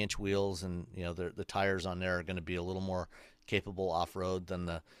 20-inch wheels, and the tires on there are going to be a little more capable off-road than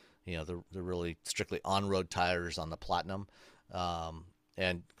the really strictly on-road tires on the Platinum.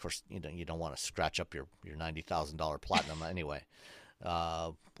 And of course, you don't want to scratch up your $90,000 Platinum anyway.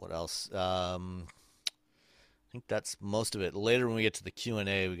 What else? I think that's most of it. Later, when we get to the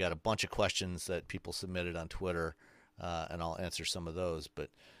Q&A, we got a bunch of questions that people submitted on Twitter, and I'll answer some of those. But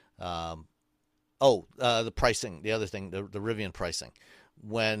the pricing, the other thing, the Rivian pricing.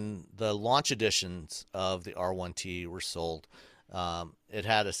 When the launch editions of the R1T were sold, it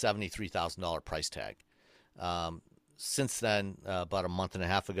had a $73,000 price tag. Since then, about a month and a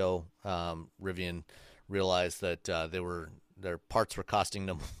half ago, Rivian realized that their parts were costing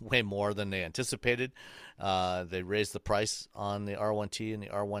them way more than they anticipated. They raised the price on the R1T and the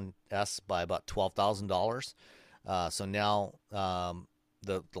R1S by about $12,000. So now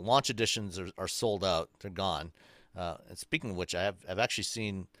the launch editions are sold out. They're gone. And speaking of which, I've actually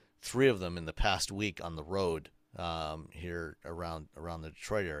seen 3 of them in the past week on the road here around the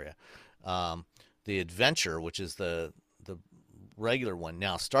Detroit area. The Adventure, which is the regular one,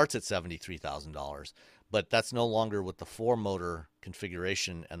 now starts at $73,000, but that's no longer with the 4-motor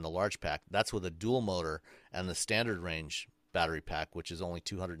configuration and the large pack. That's with a dual motor and the standard range battery pack, which is only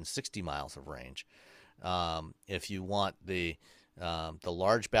 260 miles of range. If you want the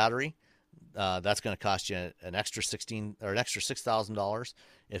large battery, that's going to cost you an extra $6,000.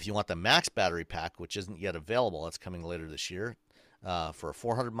 If you want the max battery pack, which isn't yet available, that's coming later this year, for a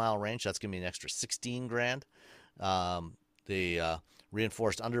 400-mile range, that's going to be an extra $16,000. The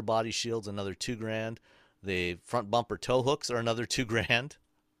reinforced underbody shields, another $2,000. The front bumper tow hooks are another $2,000.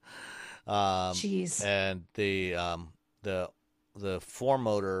 Jeez. And the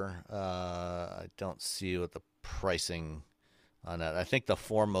 4-motor, I don't see what the pricing on that. I think the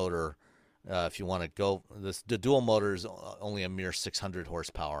 4-motor if you want to go, the dual motor is only a mere 600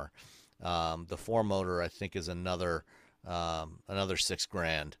 horsepower. The 4-motor, I think, is another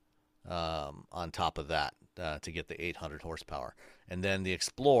 $6,000 on top of that to get the 800 horsepower. And then the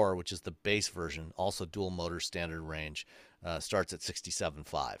Explorer, which is the base version, also dual motor standard range, starts at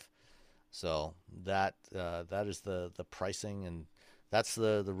 67.5. So that is the pricing, and that's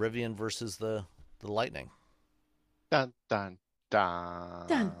the Rivian versus the Lightning. Dun dun dun.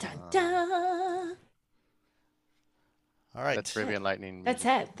 Dun dun dun. All right. That's Rivian Lightning. That's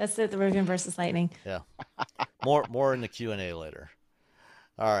it. That's it. The Rivian versus Lightning. Yeah. More in the Q&A later.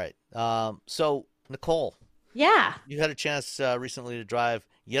 All right. So Nicole. Yeah. You had a chance recently to drive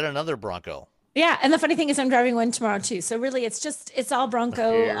yet another Bronco. Yeah, and the funny thing is I'm driving one tomorrow too. So really it's all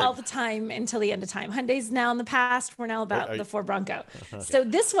Bronco all the time until the end of time. Hyundai's now in the past. We're now about the Ford Bronco. Okay. So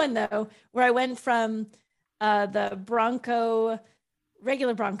this one though, where I went from the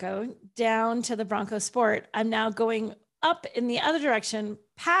regular Bronco down to the Bronco Sport, I'm now going up in the other direction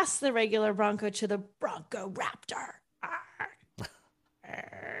past the regular Bronco to the Bronco Raptor.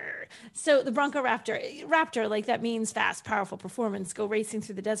 So the Bronco Raptor, like that means fast, powerful performance, go racing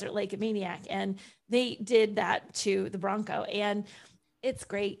through the desert like a maniac. And they did that to the Bronco, and it's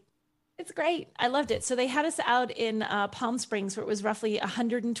great. It's great. I loved it. So they had us out in Palm Springs where it was roughly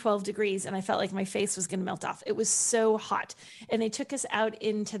 112 degrees, and I felt like my face was going to melt off. It was so hot. And they took us out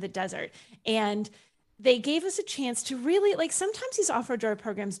into the desert, and they gave us a chance to really, like, sometimes these off-road drive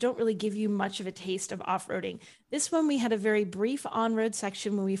programs don't really give you much of a taste of off-roading. This one, we had a very brief on-road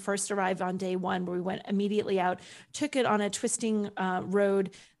section when we first arrived on day one, where we went immediately out, took it on a twisting road,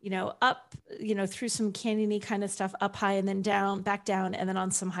 up, through some canyony kind of stuff, up high and then down, back down, and then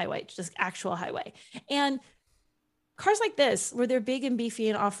on some highway, just actual highway. And cars like this, where they're big and beefy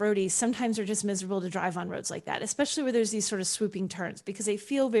and off-roady, sometimes are just miserable to drive on roads like that, especially where there's these sort of swooping turns, because they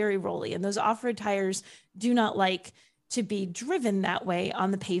feel very rolly, and those off-road tires do not like to be driven that way on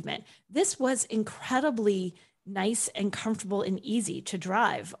the pavement. This was incredibly nice and comfortable and easy to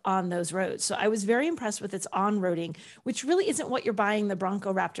drive on those roads. So I was very impressed with its on-roading, which really isn't what you're buying the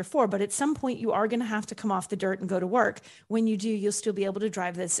Bronco Raptor for, but at some point you are going to have to come off the dirt and go to work. When you do, you'll still be able to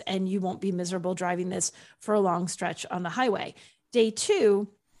drive this, and you won't be miserable driving this for a long stretch on the highway. Day two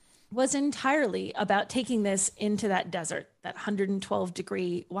was entirely about taking this into that desert, that 112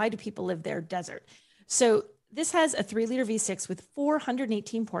 degree, why do people live there, desert. So this has a 3-liter V6 with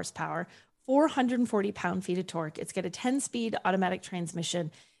 418 horsepower, 440 pound-feet of torque. It's got a 10-speed automatic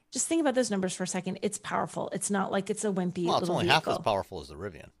transmission. Just think about those numbers for a second. It's powerful. It's not like it's a wimpy little it's only vehicle. half as powerful as the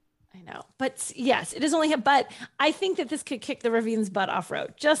Rivian. I know. But yes, it is only, but I think that this could kick the Rivian's butt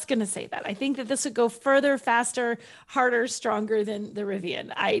off-road. Just going to say that. I think that this would go further, faster, harder, stronger than the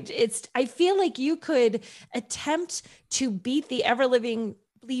Rivian. I feel like you could attempt to beat the ever-living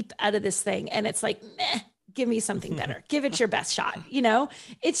bleep out of this thing, and it's like, meh. Give me something better. Give it your best shot.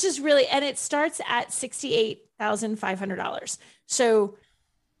 It's just really, and it starts at $68,500. So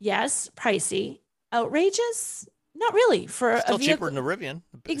yes, pricey, outrageous, not really for still a vehicle. Cheaper than the Rivian.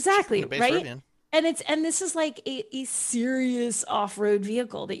 Exactly. Right. Rivian. And this is like a serious off-road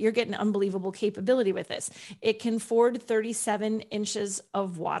vehicle that you're getting unbelievable capability with this. It can ford 37 inches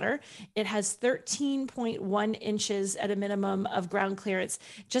of water. It has 13.1 inches at a minimum of ground clearance.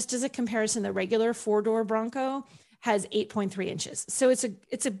 Just as a comparison, the regular 4-door Bronco has 8.3 inches. So it's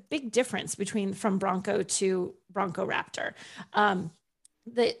a big difference from Bronco to Bronco Raptor.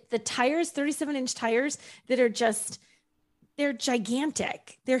 The tires, 37-inch tires that are just, they're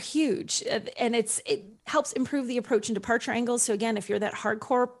gigantic. They're huge. And it helps improve the approach and departure angles. So again, if you're that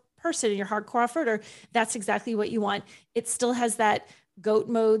hardcore person and you're hardcore off-roader, that's exactly what you want. It still has that GOAT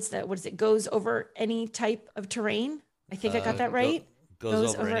modes that, goes over any type of terrain. I think I got that right.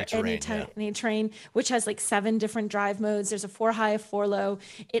 Goes over any terrain, which has like 7 different drive modes. There's a 4 high, 4 low.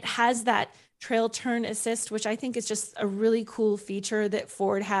 It has that trail turn assist, which I think is just a really cool feature that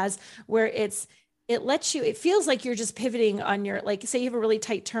Ford has, where it feels like you're just pivoting on your, like, say you have a really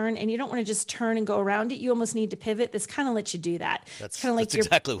tight turn and you don't want to just turn and go around it. You almost need to pivot. This kind of lets you do that. That's kind of like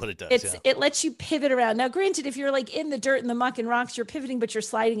exactly what it does. It lets you pivot around. Now, granted, if you're like in the dirt and the muck and rocks, you're pivoting, but you're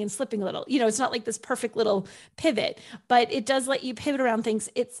sliding and slipping a little. It's not like this perfect little pivot, but it does let you pivot around things.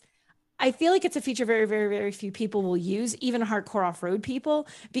 I feel like it's a feature very, very, very few people will use, even hardcore off-road people,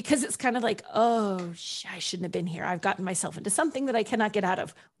 because it's kind of like, oh, I shouldn't have been here. I've gotten myself into something that I cannot get out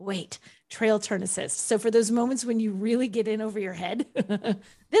of. Wait, trail turn assist. So for those moments when you really get in over your head,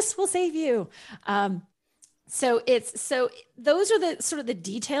 this will save you. So those are the sort of the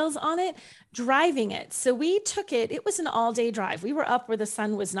details on it. Driving it. So we took it. It was an all-day drive. We were up where the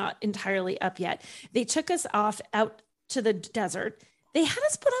sun was not entirely up yet. They took us out to the desert. They had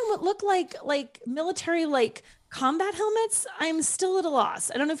us put on what looked like military combat helmets. I'm still at a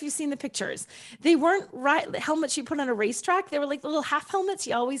loss. I don't know if you've seen the pictures. They weren't helmets you put on a racetrack. They were like the little half helmets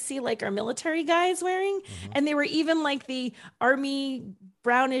you always see like our military guys wearing. And they were even like the army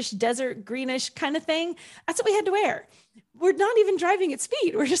brownish, desert greenish kind of thing. That's what we had to wear. We're not even driving at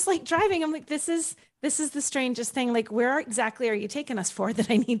speed. We're just like driving. I'm like, this is the strangest thing. Like, where exactly are you taking us for that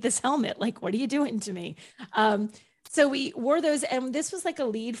I need this helmet? Like, what are you doing to me? So we wore those, and this was like a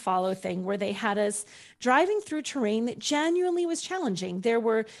lead follow thing where they had us driving through terrain that genuinely was challenging.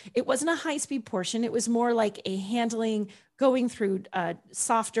 It wasn't a high speed portion. It was more like a handling, going through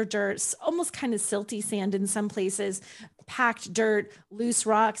softer dirt, almost kind of silty sand in some places, packed dirt, loose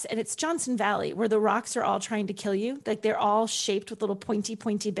rocks. And it's Johnson Valley where the rocks are all trying to kill you. Like they're all shaped with little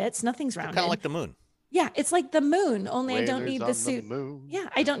pointy bits. Nothing's rounded. Kind of like the moon. Yeah, it's like the moon, only I don't need the suit. Yeah,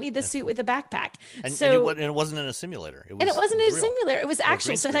 I don't need the suit with the backpack. And it wasn't in a simulator. It wasn't a simulator. It was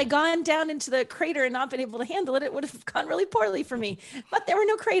actual. So had I gone down into the crater and not been able to handle it, it would have gone really poorly for me. But there were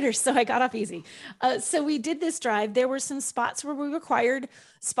no craters, so I got off easy. So we did this drive. There were some spots where we required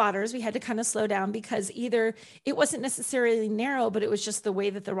spotters. We had to kind of slow down because either it wasn't necessarily narrow, but it was just the way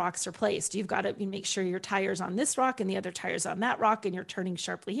that the rocks are placed. You've got to make sure your tire's on this rock and the other tire's on that rock, and you're turning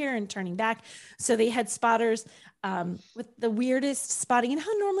sharply here and turning back. So they had spotters with the weirdest spotting. And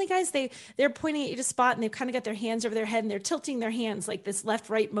how normally guys, they're pointing at you to spot, and they've kind of got their hands over their head and they're tilting their hands like this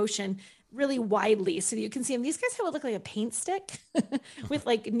left-right motion really widely so that you can see them. These guys have what look like a paint stick with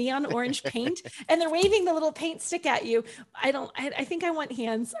like neon orange paint, and they're waving the little paint stick at you. I think I want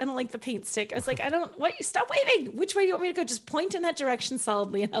hands. I don't like the paint stick. I was like, stop waving. Which way do you want me to go? Just point in that direction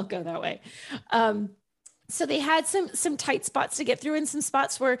solidly and I'll go that way. So they had some tight spots to get through, and some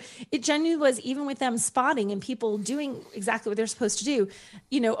spots where it genuinely was, even with them spotting and people doing exactly what they're supposed to do.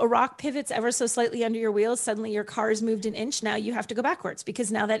 A rock pivots ever so slightly under your wheels. Suddenly your car's moved an inch. Now you have to go backwards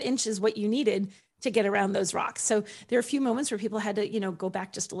because now that inch is what you needed to get around those rocks. So there are a few moments where people had to, go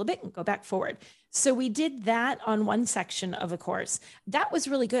back just a little bit and go back forward. So we did that on one section of the course. That was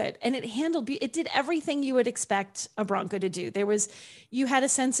really good. And it did everything you would expect a Bronco to do. You had a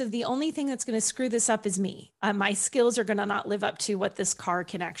sense of the only thing that's going to screw this up is me. My skills are going to not live up to what this car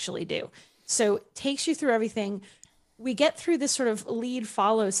can actually do. So it takes you through everything. We get through this sort of lead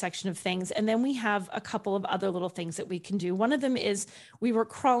follow section of things, and then we have a couple of other little things that we can do. One of them is we were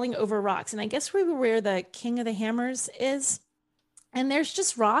crawling over rocks, and I guess we were where the King of the Hammers is, and there's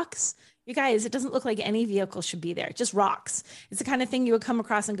just rocks. You guys, it doesn't look like any vehicle should be there, just rocks. It's the kind of thing you would come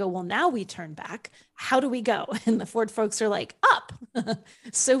across and go, well, now we turn back. How do we go? And the Ford folks are like, up.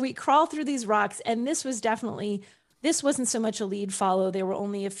 So we crawl through these rocks, and this wasn't so much a lead follow. There were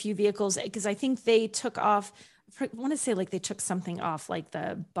only a few vehicles because I think they took off. I want to say like they took something off, like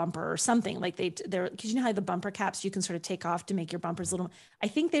the bumper or something, like because you know how the bumper caps you can sort of take off to make your bumpers a little. I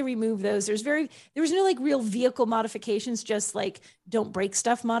think they removed those. There was no like real vehicle modifications, just like don't break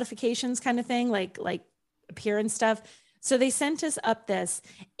stuff modifications kind of thing, like appearance stuff. So they sent us up this,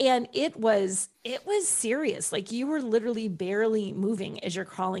 and it was serious. Like you were literally barely moving as you're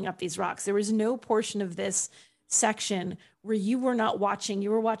crawling up these rocks. There was no portion of this section where you were not watching.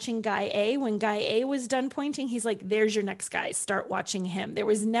 You were watching Guy A. When Guy A was done pointing, he's like, there's your next guy. Start watching him. There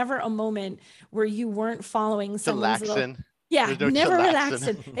was never a moment where you weren't following someone's little... Yeah, never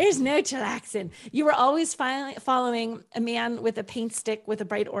relaxing. There's no chillaxing. You were always following a man with a paint stick with a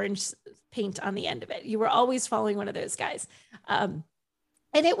bright orange paint on the end of it. You were always following one of those guys. And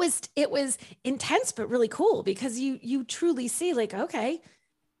it was intense, but really cool because you truly see like, okay,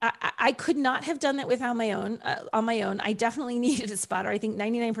 I could not have done that without on my own. I definitely needed a spotter. I think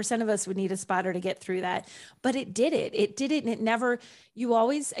 99% of us would need a spotter to get through that, but it did it. And it never, you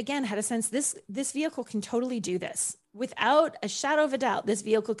always, again, had a sense this vehicle can totally do this. Without a shadow of a doubt, this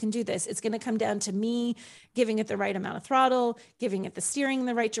vehicle can do this. It's going to come down to me giving it the right amount of throttle, giving it the steering in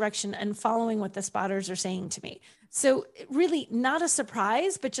the right direction, and following what the spotters are saying to me. So really not a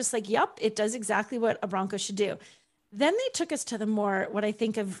surprise, but just like, yep, it does exactly what a Bronco should do. Then they took us to the more, what I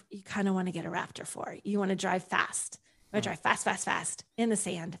think of, you kind of want to get a Raptor for. You want to drive fast. You want to drive fast, in the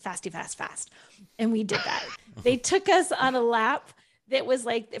sand, fast. And we did that. They took us on a lap that was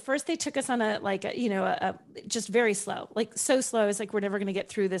like, at first they took us on a just very slow, like so slow. It's like, we're never going to get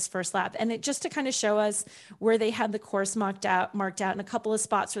through this first lap. And it just to kind of show us where they had the course marked out and a couple of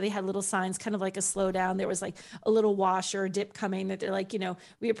spots where they had little signs, kind of like a slow down. There was like a little wash or a dip coming that they're like,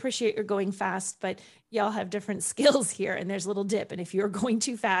 we appreciate you're going fast, but y'all have different skills here. And there's a little dip. And if you're going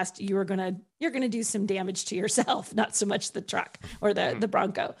too fast, you're going to do some damage to yourself, not so much the truck or the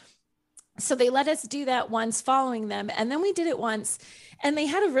Bronco. So they let us do that once following them. And then we did it once, and they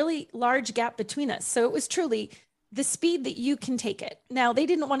had a really large gap between us. So it was truly the speed that you can take it. Now, they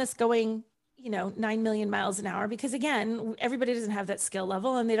didn't want us going, 9 million miles an hour because, again, everybody doesn't have that skill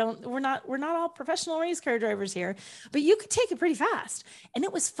level, and we're not all professional race car drivers here, but you could take it pretty fast, and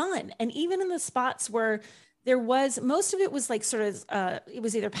it was fun. And even in the spots where there was, most of it was like sort of, it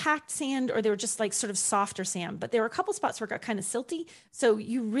was either packed sand or they were just like sort of softer sand, but there were a couple spots where it got kind of silty. So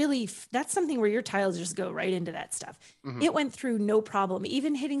that's something where your tires just go right into that stuff. Mm-hmm. It went through no problem,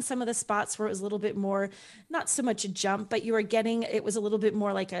 even hitting some of the spots where it was a little bit more, not so much a jump, but it was a little bit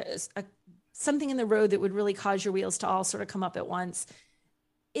more like a something in the road that would really cause your wheels to all sort of come up at once.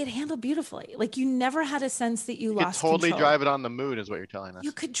 It handled beautifully. Like you never had a sense that you lost control. Totally control. Drive it on the moon is what you're telling us.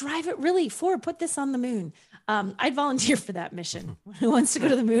 You could drive it really. Ford, put this on the moon. I'd volunteer for that mission. Who wants to go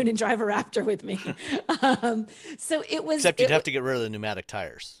to the moon and drive a Raptor with me? So it was. Except you'd have to get rid of the pneumatic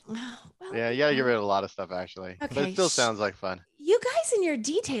tires. Well, yeah, you got to get rid of a lot of stuff actually. Okay, but it still sounds like fun. You guys and your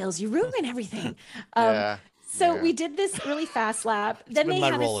details, you ruin everything. We did this really fast lap. Then it's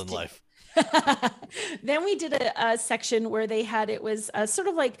been my role in life. Then we did a section where it was sort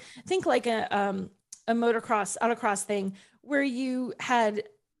of like, think like a motocross, autocross thing, where you had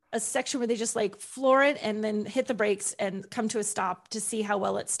a section where they just like floor it and then hit the brakes and come to a stop to see how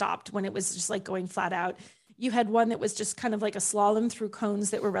well it stopped when it was just like going flat out. You had one that was just kind of like a slalom through cones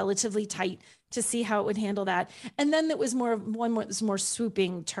that were relatively tight to see how it would handle that. And then that was more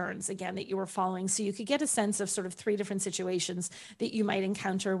swooping turns again that you were following. So you could get a sense of sort of 3 different situations that you might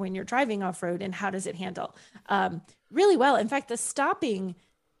encounter when you're driving off-road and how does it handle really well. In fact, the stopping,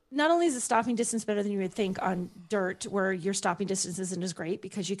 not only is the stopping distance better than you would think on dirt where your stopping distance isn't as great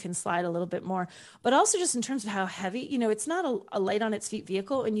because you can slide a little bit more, but also just in terms of how heavy, it's not a light on its feet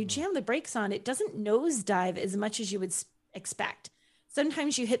vehicle, and you jam the brakes on, it doesn't nosedive as much as you would expect.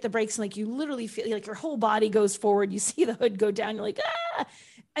 Sometimes you hit the brakes and like you literally feel like your whole body goes forward. You see the hood go down. You're like, ah.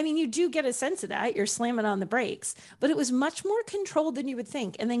 I mean, you do get a sense of that. You're slamming on the brakes, but it was much more controlled than you would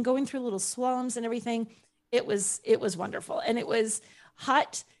think. And then going through little slaloms and everything, it was wonderful. And it was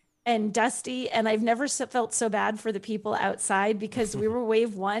hot and dusty. And I've never felt so bad for the people outside because we were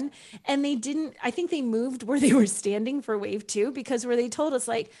wave 1 and I think they moved where they were standing for wave 2 because where they told us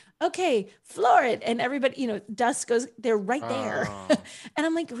like, okay, floor it. And everybody, dust goes, they're right there. Oh. And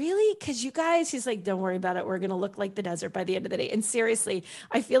I'm like, really? Cause you guys, he's like, don't worry about it. We're going to look like the desert by the end of the day. And seriously,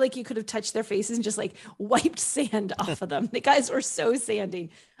 I feel like you could have touched their faces and just like wiped sand off of them. The guys were so sandy.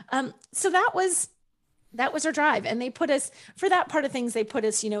 So that was our drive. And they put us, for that part of things, they put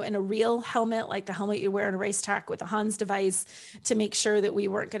us, in a real helmet, like the helmet you wear in a racetrack with a Hans device to make sure that we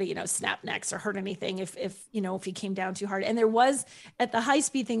weren't going to, snap necks or hurt anything if you came down too hard. And there was, at the high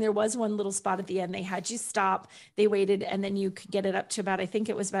speed thing, there was one little spot at the end. They had you stop, they waited, and then you could get it up to about, I think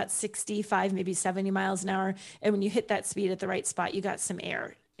it was about 65, maybe 70 miles an hour. And when you hit that speed at the right spot, you got some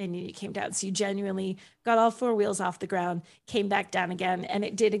air. And you came down. So you genuinely got all 4 wheels off the ground, came back down again. And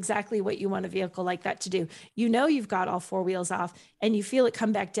it did exactly what you want a vehicle like that to do. You've got all 4 wheels off and you feel it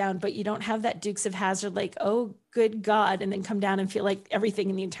come back down, but you don't have that Dukes of Hazzard, like, oh, good God. And then come down and feel like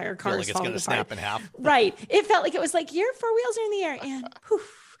everything in the entire car is falling apart. It's going to snap in half. Right. It felt like it was like your 4 wheels are in the air and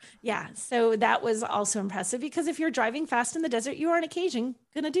poof. Yeah. So that was also impressive because if you're driving fast in the desert, you are on occasion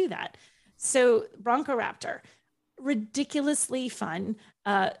going to do that. So Bronco Raptor, ridiculously fun,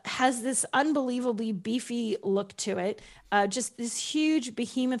 has this unbelievably beefy look to it, just this huge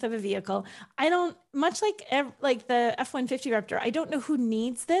behemoth of a vehicle. I don't, much like the F-150 Raptor, I don't know who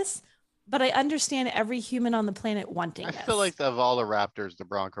needs this, but I understand every human on the planet wanting this. I feel like of all the Raptors, the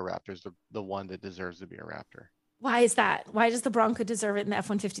Bronco Raptor is the one that deserves to be a Raptor. Why is that? Why does the Bronco deserve it and the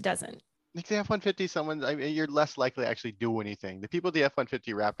F-150 doesn't? The F-150, you're less likely to actually do anything. The people with the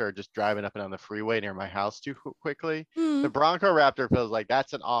F-150 Raptor are just driving up and down the freeway near my house too quickly. The Bronco Raptor feels like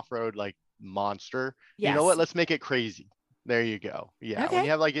that's an off-road like monster. Yes. You know what? Let's make it crazy. There you go. Yeah. Okay. When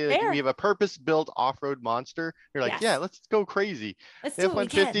you have we have a purpose-built off-road monster, you're like, yeah, let's go crazy. The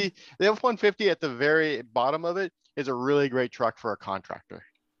F-150 at the very bottom of it is a really great truck for a contractor.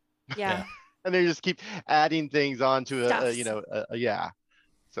 Yeah. And they just keep adding things onto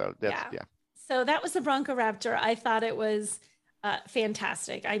So that's, So that was the Bronco Raptor. I thought it was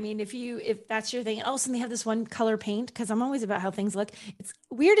fantastic. I mean, if that's your thing, and also they have this one color paint because I'm always about how things look. It's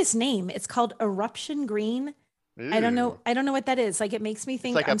weirdest name. It's called Eruption Green. Ooh. I don't know what that is. Like it makes me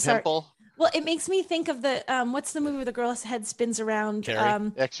think. It's like a pimple. Well, it makes me think of the what's the movie where the girl's head spins around?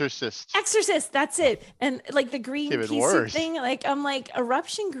 Exorcist. Exorcist, that's it. And like the green pea soup thing, like I'm like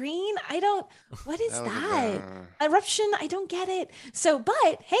Eruption Green. What is that? Eruption, I don't get it. So,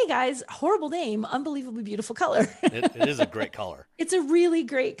 but hey guys, horrible name, unbelievably beautiful color. It is a great color. It's a really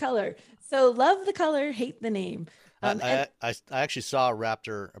great color. So love the color, hate the name. I actually saw a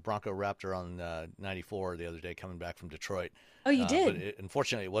Bronco Raptor on 94 the other day coming back from Detroit. Oh, you did? But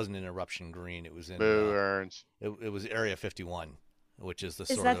unfortunately, it wasn't in Eruption Green. It was in Boo earns. it was Area 51, which is the Is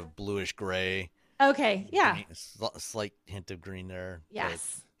sort that- of bluish gray. Okay, yeah. Green, slight hint of green there.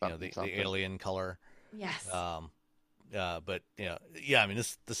 Yes. The alien color. Yes. But yeah, I mean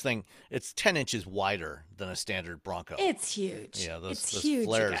this thing, it's 10 inches wider than a standard Bronco. It's huge. Yeah, those it's huge,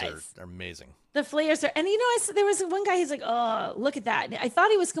 flares you guys. are amazing. The flares are, and there was one guy, he's like, oh, look at that. And I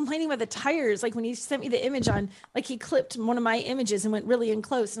thought he was complaining about the tires. Like when he sent me the image on, like he clipped one of my images and went really in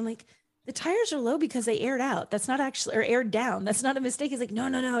close. And I'm like, the tires are low because they aired out. That's not actually, or aired down. That's not a mistake. He's like,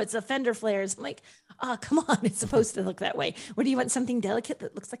 no, it's the fender flares. I'm like, oh, come on. It's supposed to look that way. What do you want? Something delicate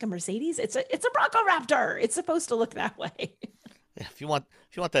that looks like a Mercedes? It's a Bronco Raptor. It's supposed to look that way. Yeah, if you want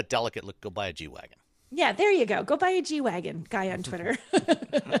that delicate look, go buy a G-Wagon. Yeah, there you go. Go buy a G-Wagon, guy on Twitter.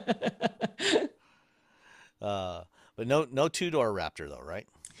 But no two-door Raptor though, right?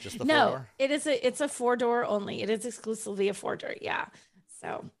 Just the No, four-door? it's a 4-door only. It is exclusively a 4-door. Yeah.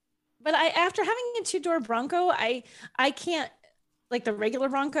 So, but after having a 2-door Bronco, I can't, like the regular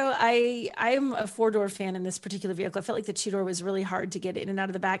Bronco, I'm a 4-door fan in this particular vehicle. I felt like the 2-door was really hard to get in and out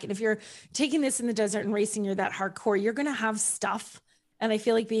of the back. And if you're taking this in the desert and racing, you're that hardcore, you're going to have stuff. And I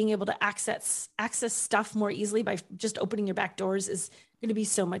feel like being able to access stuff more easily by just opening your back doors is going to be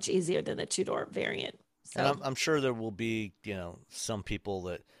so much easier than the 2-door variant. So And I'm sure there will be, some people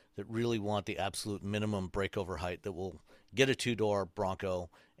that really want the absolute minimum breakover height that will get a 2-door Bronco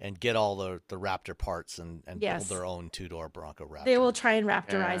and get all the Raptor parts and Yes. build their own 2-door Bronco Raptor. they will try and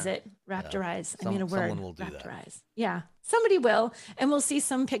Raptorize Yeah. it. Raptorize. Yeah. I mean, a word. Someone will do that. Raptorize. Yeah. Somebody will. And we'll see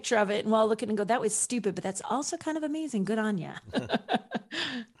some picture of it and we'll look at it and go, that was stupid, but that's also kind of amazing. Good on ya.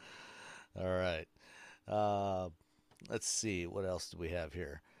 All right. Let's see. What else do we have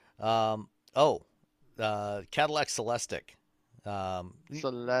here? Cadillac Celestiq.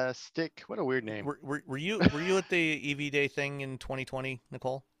 Celestiq. What a weird name. Were you at the EV Day thing in 2020,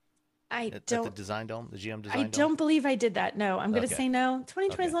 Nicole? At the Design Dome, the GM Design I Dome? don't believe I did that. No, I'm going to Okay. say no. 2020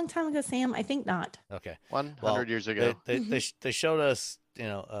 is Okay. a long time ago, Sam. I think not. Okay. 100 years ago. They showed us,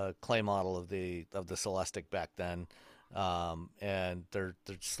 a clay model of the Celestiq back then, and they're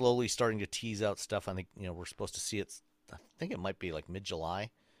slowly starting to tease out stuff. I think we're supposed to see it. I think it might be like mid-July.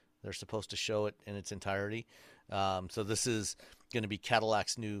 They're supposed to show it in its entirety. So this is going to be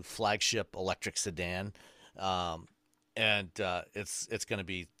Cadillac's new flagship electric sedan, and it's going to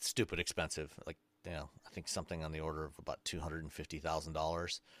be stupid expensive. Like I think something on the order of about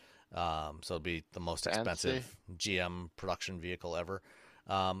 $250,000. So it'll be the most expensive GM production vehicle ever.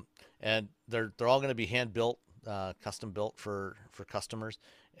 And they're all going to be hand built, custom built for customers,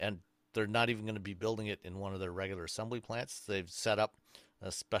 and they're not even going to be building it in one of their regular assembly plants. They've set up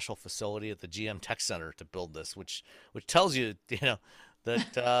a special facility at the GM Tech Center to build this, which tells you,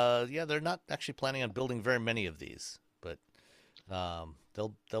 that they're not actually planning on building very many of these, but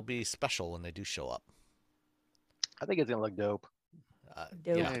they'll be special when they do show up. I think it's gonna look dope.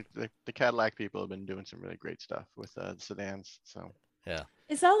 Dope. Yeah. The Cadillac people have been doing some really great stuff with sedans. So Yeah.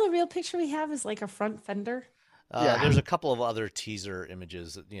 Is all the real picture we have is like a front fender? Yeah. There's a couple of other teaser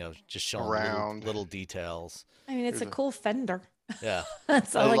images that, just showing Around. little details. I mean, it's a There's a- cool fender. Yeah.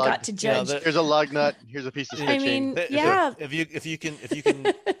 That's all I got to judge. Here's a lug nut. Here's a piece of I stitching. mean, yeah. If you can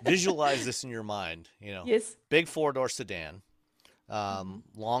visualize this in your mind, Yes. big 4-door sedan,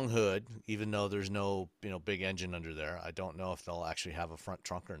 long hood, even though there's no big engine under there. I don't know if they'll actually have a front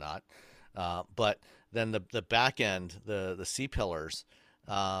trunk or not. But then the back end, the C pillars,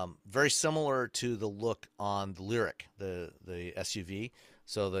 very similar to the look on the Lyriq, the SUV.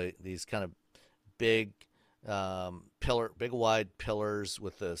 So these kind of big big wide pillars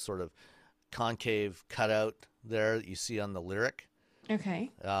with the sort of concave cutout there that you see on the Lyriq.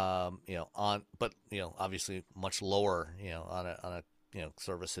 Okay. But obviously much lower, on a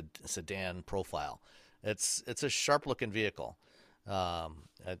sort of a sedan profile. It's a sharp looking vehicle. I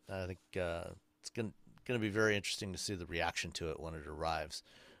think it's going to be very interesting to see the reaction to it when it arrives.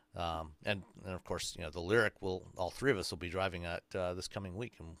 And of course, the Lyriq all three of us will be driving it this coming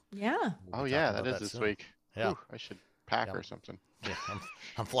week. And Yeah. we'll Oh be yeah, talking that about is this soon. week. Yeah. Ooh, I should pack Yeah. or something. Yeah,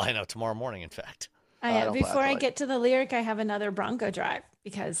 I'm flying out tomorrow morning, in fact. I don't Before I like- get to the Lyric, I have another Bronco drive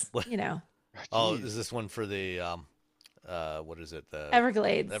because, What? Oh, Jeez. is this one for the what is it? The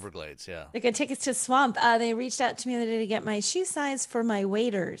Everglades. Everglades, yeah. They're going to take us to Swamp. They reached out to me the other day to get my shoe size for my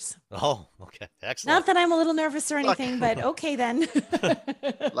waders. Oh, okay, excellent. Not that I'm a little nervous or anything, but okay then.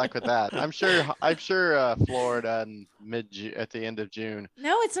 Luck with that. I'm sure Florida in at the end of June.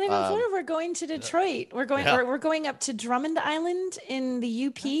 No, it's not even Um, Florida. We're going to Detroit. We're going. Yeah. We're going up to Drummond Island in the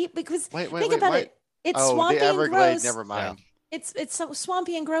UP because Wait, think about why, it. It's Oh, swampy the and Everglades. gross. Never mind. It's so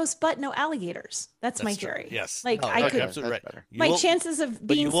swampy and gross, but no alligators. That's my true. theory. Yes. Like No, I you're could. absolutely right. That's better. My chances of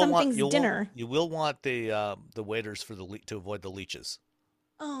but you being will want- something's you will- dinner. You will want the waders for to avoid the leeches.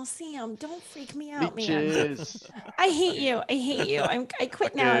 Oh, Sam, don't freak me out, man. Leeches. I hate you. I hate you. I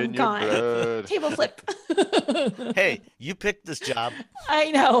quit now. I'm In your gone. blood. Table flip. Hey, you picked this job.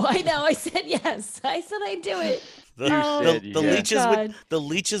 I know. I said yes. I said I'd do it. The, Oh, the, said the yes. leeches God. would the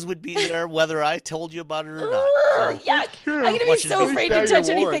leeches would be there whether I told you about it or not. Ugh, So, yuck. I'm gonna be Watch it so be- afraid Now to you're touch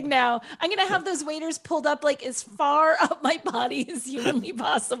anything warned. now. I'm gonna have those waders pulled up like as far up my body as humanly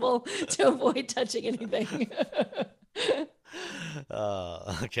possible to avoid touching anything.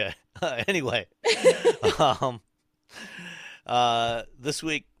 okay. Anyway, this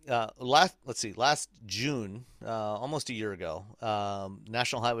week, last June, almost a year ago,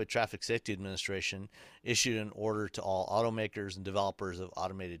 National Highway Traffic Safety Administration issued an order to all automakers and developers of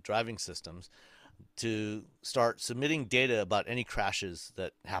automated driving systems to start submitting data about any crashes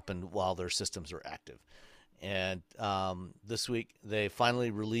that happened while their systems were active. And this week, they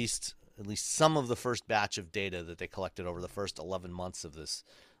finally released at least some of the first batch of data that they collected over the first 11 months of this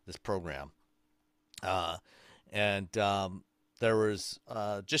program. There was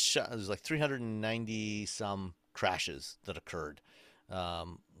there's like 390 some crashes that occurred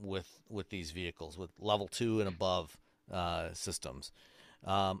with these vehicles with level 2 and above systems.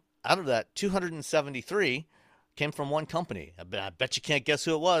 Out of that, 273 came from one company. I bet you can't guess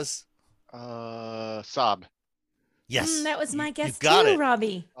who it was. Saab. Yes, That was my you guess got too, it.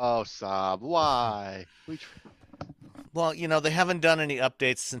 Robbie. Oh, Saab. Why? Well, they haven't done any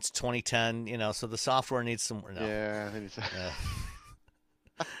updates since 2010. So the software needs some. No, Yeah. I think it's-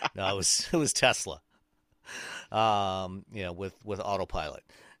 no, it was Tesla. With autopilot.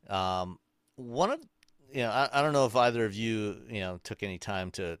 One of I don't know if either of you took any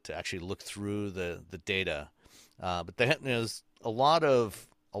time to actually look through the data, but there's a lot of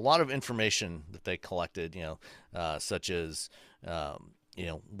information that they collected. Such as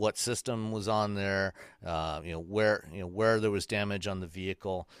what system was on there, where there was damage on the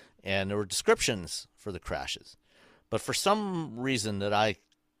vehicle, and there were descriptions for the crashes. But for some reason that I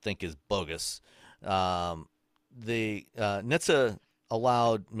think is bogus, the NHTSA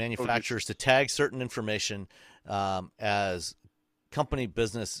allowed manufacturers to tag certain information as company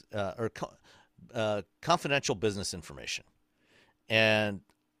business or confidential business information, and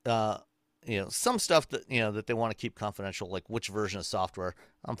some stuff that that they want to keep confidential, like which version of software.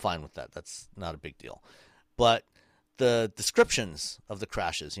 I'm fine with that. That's not a big deal. But the descriptions of the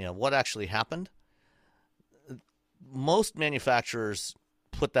crashes, what actually happened, most manufacturers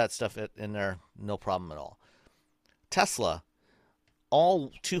put that stuff in there, no problem at all. Tesla,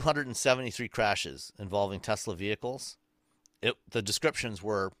 all 273 crashes involving Tesla vehicles, the descriptions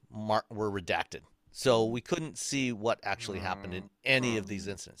were redacted. So we couldn't see what actually happened in any of these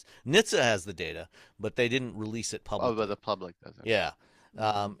incidents. NHTSA has the data, but they didn't release it publicly. Oh, but the public doesn't. Yeah.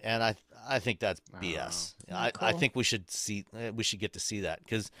 And I think that's BS. I cool. think we should get to see that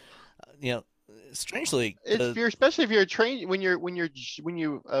because, strangely, Especially if you're trained when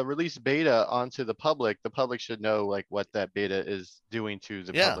you release beta onto the public should know like what that beta is doing to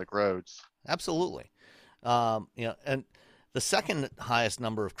the public roads. Absolutely. And the second highest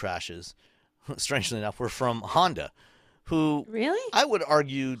number of crashes, strangely enough, were from Honda, who Really? I would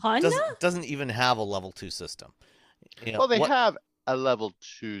argue Honda? doesn't even have a level 2 system. Well, they have a level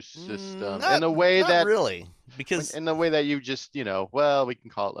 2 system Not- in a way not that really, because in the way that you just well, we can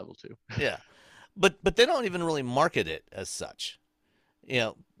call it level 2. yeah, but they don't even really market it as such.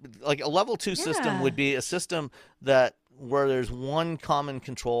 Like a level 2 system Yeah. would be a system where there's one common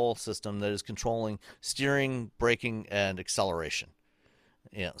control system that is controlling steering, braking, and acceleration.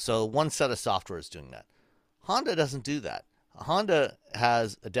 So one set of software is doing that. Honda doesn't do that. Honda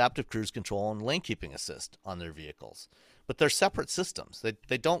has adaptive cruise control and lane keeping assist on their vehicles, but they're separate systems.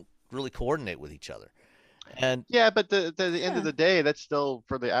 They don't really coordinate with each other. And Yeah, but the end of the day, that's still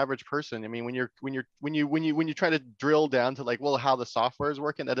for the average person. I mean, when you try to drill down to like, well, how the software is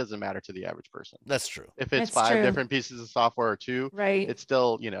working, that doesn't matter to the average person. that's true. If it's That's 5 true. different pieces of software or 2, Right. it's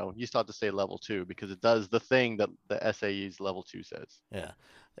still, you still have to say level 2 because it does the thing that the SAE's level 2 says. Yeah.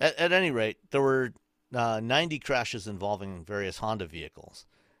 At any rate, there were 90 crashes involving various Honda vehicles.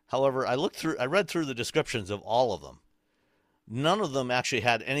 However, I read through the descriptions of all of them. None of them actually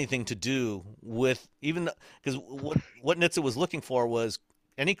had anything to do with because what NHTSA was looking for was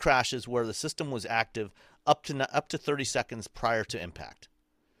any crashes where the system was active up to 30 seconds prior to impact.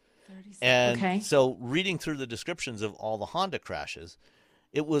 And Okay. so reading through the descriptions of all the Honda crashes,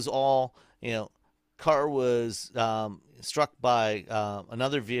 it was all, car was struck by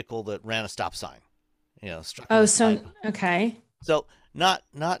another vehicle that ran a stop sign. struck. Oh, so okay. So not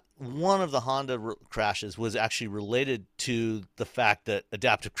one of the Honda crashes was actually related to the fact that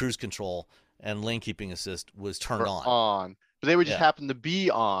adaptive cruise control and lane keeping assist was turned on. But they would just Yeah. happen to be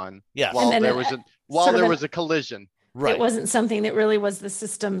on Yes. while And then there was a collision. Right. It wasn't something that really was the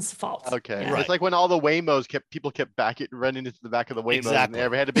system's fault. Okay. Yeah. Right. It's like when all the Waymos people kept running into the back of the Waymo. Exactly.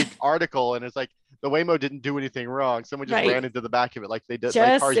 And they had a big article, and it's like the Waymo didn't do anything wrong. Someone just Right. ran into the back of it, like they did, like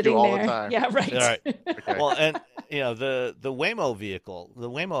Just cars sitting do all there. the time. Yeah, right. All right. Okay. Well, and the Waymo vehicle, the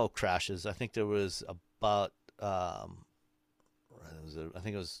Waymo crashes. I think there was about I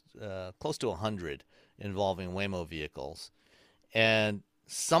think it was close to 100 involving Waymo vehicles, and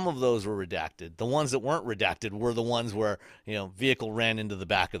some of those were redacted. The ones that weren't redacted were the ones where vehicle ran into the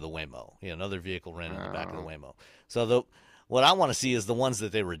back of the Waymo. Another vehicle ran into the back of the Waymo. So what I want to see is the ones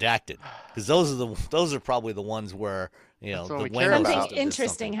that they redacted, because those are probably the ones where the Waymo Something system did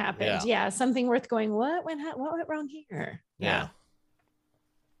interesting something. happened. Yeah, something worth going. What went wrong here? Yeah.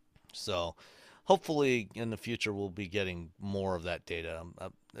 So hopefully in the future we'll be getting more of that data.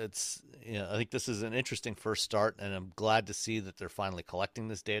 It's I think this is an interesting first start, and I'm glad to see that they're finally collecting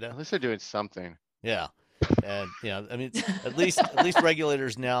this data. At least they're doing something. Yeah. And I mean, at least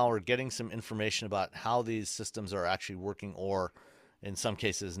regulators now are getting some information about how these systems are actually working, or in some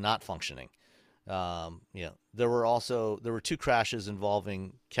cases not functioning. There were two crashes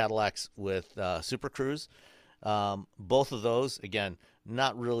involving Cadillacs with Super Cruise. Both of those, again,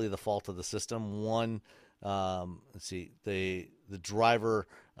 not really the fault of the system. One, let's see, the driver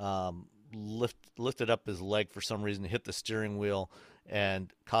lifted up his leg for some reason, hit the steering wheel,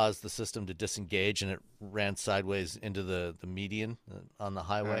 and caused the system to disengage, and it ran sideways into the median on the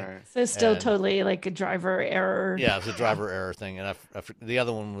highway. Right. So still totally like a driver error. Yeah, it was a driver error thing, and the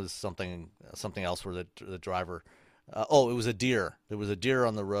other one was something else where the driver. It was a deer. There was a deer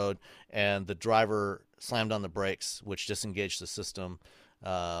on the road, and the driver slammed on the brakes, which disengaged the system.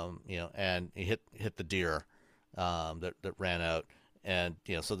 And he hit the deer that ran out. And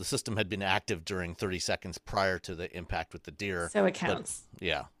so the system had been active during 30 seconds prior to the impact with the deer. So it counts.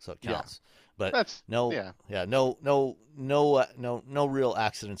 So it counts. But That's no real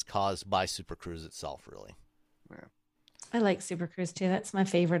accidents caused by Super Cruise itself, really. Yeah. I like Super Cruise too. That's my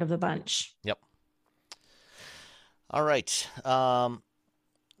favorite of the bunch. Yep. All right.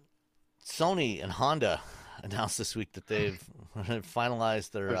 Sony and Honda announced this week that they've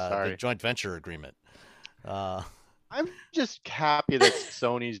finalized their joint venture agreement. I'm just happy that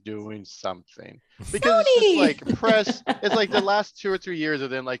Sony's doing something, because it's just like press. It's like the last 2 or 3 years of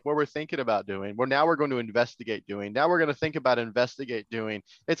them, like what we're thinking about doing. Now we're going to investigate doing. Now we're going to think about investigate doing.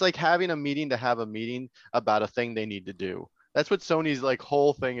 It's like having a meeting to have a meeting about a thing they need to do. That's what Sony's like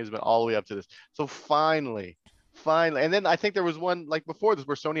whole thing has been all the way up to this. So finally, and then I think there was one like before this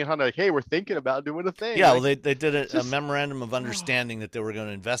where Sony and Honda like, hey, we're thinking about doing a thing. Yeah, well, they did a memorandum of understanding that they were going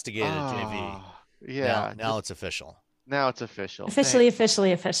to investigate a JV. Yeah. Now it's official. Now it's official. Officially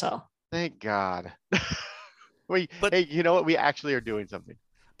official. Thank God. Hey, you know what? We actually are doing something.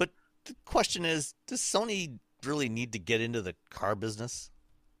 But the question is, does Sony really need to get into the car business?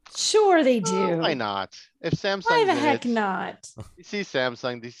 Sure they do. Why not? If Samsung, Why the heck not? You see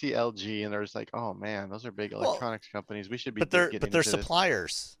Samsung, you see LG, and there's like, oh man, those are big electronics companies. We should be. But they're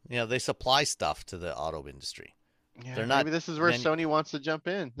suppliers. They supply stuff to the auto industry. Yeah, they're not. Maybe this is where Sony wants to jump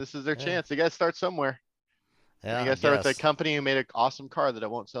in. This is their chance. They got to start somewhere. Yeah, you got to start with a company who made an awesome car that it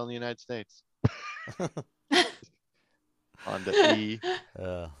won't sell in the United States. Honda E.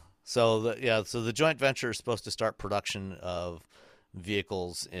 So the joint venture is supposed to start production of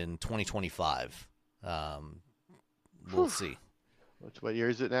vehicles in 2025. We'll see. What year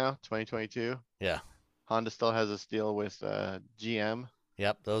is it now? 2022. Yeah. Honda still has a deal with GM.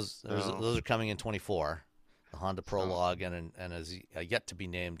 Yep, those are coming in 24. The Honda Prologue and is yet to be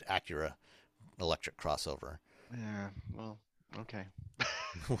named Acura electric crossover. Yeah. Well. Okay.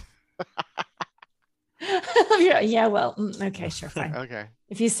 Yeah. Well. Okay. Sure. Fine. Okay.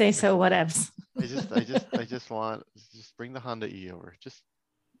 If you say so, whatevs. I just want bring the Honda E over. Just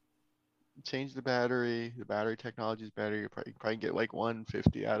change the battery. The battery technology is better. You probably get like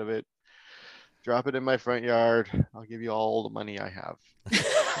 150 out of it. Drop it in my front yard. I'll give you all the money I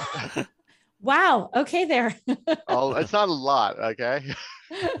have. Wow. Okay. There. It's not a lot. Okay.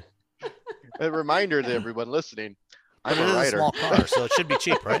 A reminder to everyone listening. But I'm it a is a writer. small car, so it should be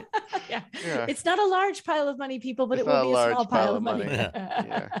cheap, right? Yeah. Yeah. It's not a large pile of money, people, but It's it will not a be a small large pile of money.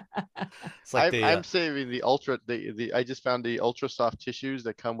 Yeah. It's like I'm saving the ultra. I just found the ultra soft tissues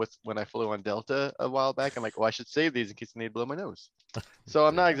that come with when I flew on Delta a while back. I'm like, well, I should save these in case I need to blow my nose. So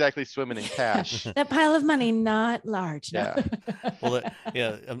I'm not exactly swimming in cash. That pile of money, not large. No. Yeah. Well,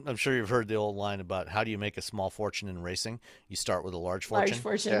 I'm sure you've heard the old line about how do you make a small fortune in racing? You start with a large fortune. Large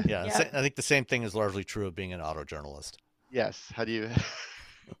fortune. Yeah, I think the same thing is largely true of being an auto journalist. Yes. How do you?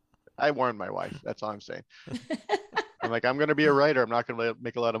 I warned my wife. That's all I'm saying. I'm like, I'm going to be a writer. I'm not going to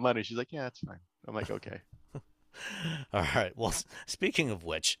make a lot of money. She's like, yeah, that's fine. I'm like, okay. All right. Well, speaking of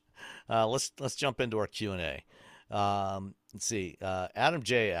which, let's jump into our Q&A. Let's see. Adam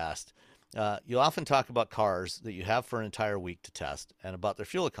J asked, you often talk about cars that you have for an entire week to test and about their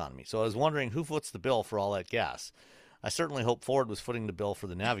fuel economy. So I was wondering who foots the bill for all that gas. I certainly hope Ford was footing the bill for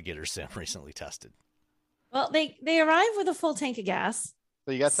the Navigator sim recently tested. Well, they arrive with a full tank of gas.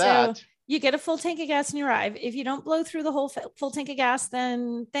 So you got that. You get a full tank of gas and you arrive. If you don't blow through the whole full tank of gas,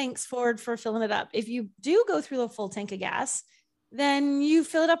 then thanks Ford for filling it up. If you do go through the full tank of gas, then you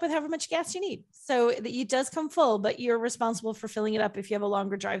fill it up with however much gas you need. So it does come full, but you're responsible for filling it up if you have a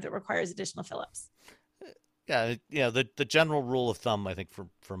longer drive that requires additional fill-ups. Yeah, the general rule of thumb, I think,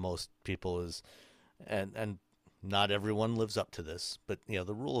 for most people is, and not everyone lives up to this, but the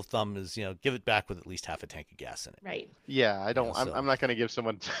rule of thumb is, give it back with at least half a tank of gas in it. Right. Yeah, I don't. So- I'm not going to give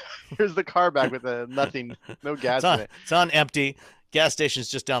someone. Here's the car back with nothing, no gas in it. It's on empty. Gas station's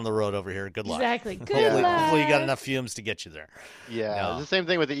just down the road over here. Good luck. Exactly. Good Hopefully- luck. Hopefully you got enough fumes to get you there. Yeah, No. it's the same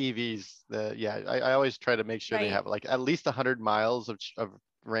thing with the EVs. I always try to make sure they Right. have like at least 100 miles of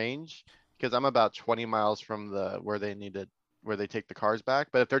range, because I'm about 20 miles from where they take the cars back.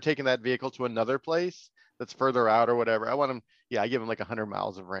 But if they're taking that vehicle to another place that's further out or whatever, I want them. Yeah, I give them like 100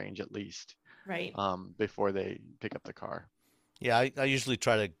 miles of range at least, Right. before they pick up the car. Yeah, I usually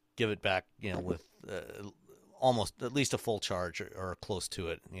try to give it back, with almost at least a full charge or close to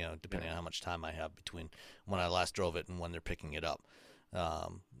it, depending on how much time I have between when I last drove it and when they're picking it up.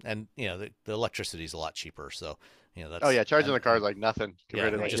 And the electricity is a lot cheaper, so that's. Oh yeah, charging the car is like nothing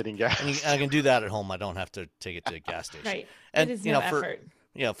compared to right. like Just- getting gas. And I can do that at home. I don't have to take it to a gas station. Right. And it is no effort.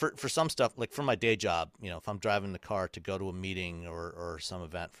 for some stuff, like for my day job, if I'm driving the car to go to a meeting or some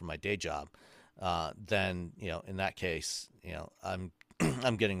event for my day job, then in that case, I'm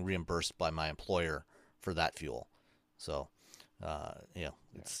I'm getting reimbursed by my employer for that fuel. So,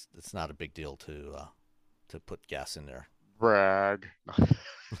 it's not a big deal to put gas in there. Brag.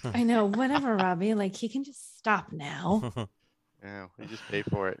 I know. Whatever, Robbie. Like, he can just stop now. Yeah, we just pay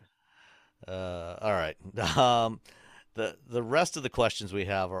for it. All right. The rest of the questions we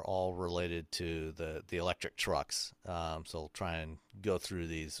have are all related to the electric trucks. So we'll try and go through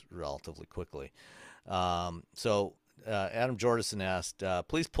these relatively quickly. So Adam Jordison asked,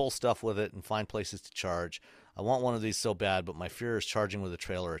 please pull stuff with it and find places to charge. I want one of these so bad, but my fear is charging with a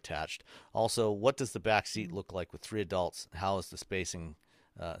trailer attached. Also, what does the back seat look like with 3 adults? How is the spacing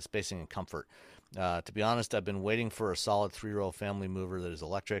and comfort? To be honest, I've been waiting for a solid 3-row family mover that is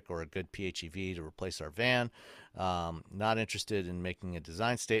electric or a good PHEV to replace our van. Not interested in making a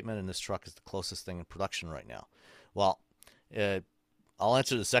design statement, and this truck is the closest thing in production right now. Well, I'll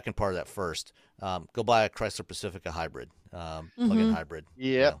answer the second part of that first. Go buy a Chrysler Pacifica hybrid, plug-in hybrid.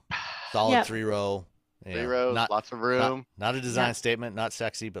 Yep. Solid Yep. 3-row. 3 rows, lots of room. Not a design Yeah. statement, not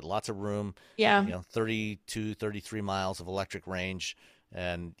sexy, but lots of room. Yeah. 32, 33 miles of electric range.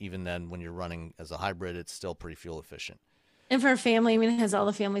 And even then, when you're running as a hybrid, it's still pretty fuel efficient. And for a family, I mean, it has all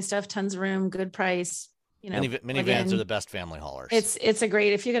the family stuff, tons of room, good price. Minivans plug-in. are the best family haulers. It's a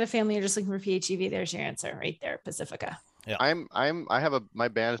great, if you got a family, you're just looking for PHEV, there's your answer right there, Pacifica. My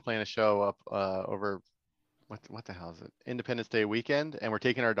band is playing a show up over what the hell is it? Independence Day weekend, and we're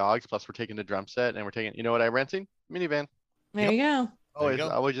taking our dogs, plus we're taking the drum set, and we're taking, you know what I'm renting? Minivan. There you go. There you go.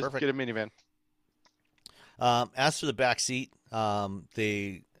 I always just Perfect. get a minivan. As for the back seat,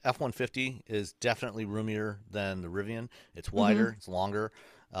 the F-150 is definitely roomier than the Rivian. It's wider, it's longer.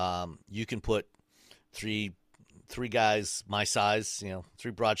 You can put three guys my size,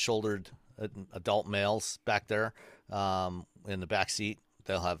 3 broad-shouldered adult males back there in the back seat.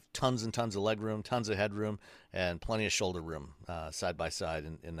 They'll have tons and tons of leg room, tons of headroom, and plenty of shoulder room side by side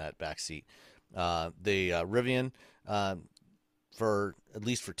in that back seat. The Rivian, for at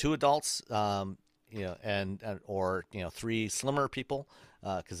least for 2 adults, or 3 slimmer people,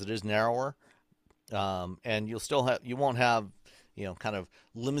 because it is narrower, and you won't have kind of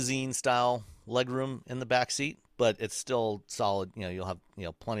limousine style legroom in the back seat, but it's still solid. You'll have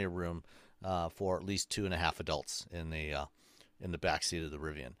plenty of room for at least 2.5 adults in the back seat of the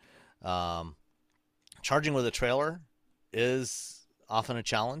Rivian. Charging with a trailer, is often a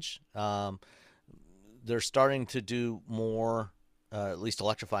challenge. They're starting to do more, at least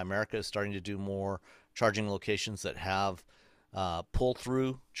Electrify America is starting to do more charging locations that have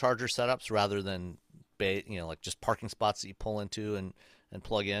pull-through charger setups rather than, like just parking spots that you pull into and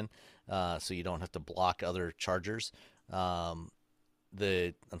plug in, so you don't have to block other chargers.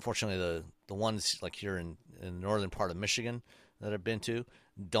 Unfortunately, the ones like here in the northern part of Michigan that I've been to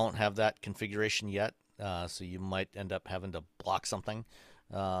don't have that configuration yet, so you might end up having to block something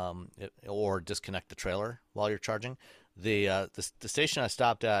or disconnect the trailer while you're charging. The station I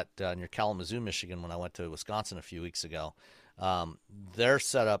stopped at near Kalamazoo, Michigan, when I went to Wisconsin a few weeks ago, their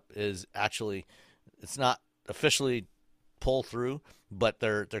setup is actually, it's not officially pull through, but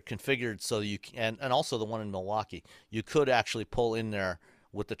they're configured so you can, and also the one in Milwaukee, you could actually pull in there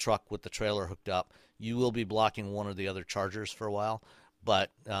with the truck with the trailer hooked up. You will be blocking one or the other chargers for a while,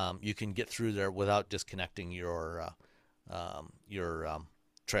 but you can get through there without disconnecting your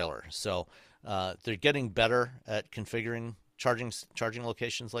trailer. So they're getting better at configuring charging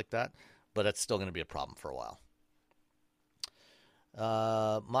locations like that, but it's still going to be a problem for a while.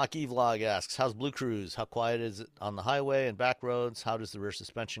 Maki Vlog asks, how's Blue Cruise? How quiet is it on the highway and back roads? How does the rear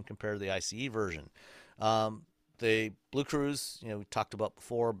suspension compare to the ICE version? The Blue Cruise, we talked about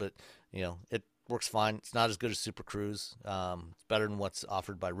before, but it works fine. It's not as good as Super Cruise. It's better than what's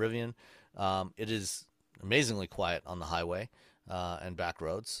offered by Rivian. It is amazingly quiet on the highway and back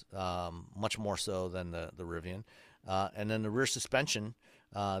roads, much more so than the Rivian. And then the rear suspension,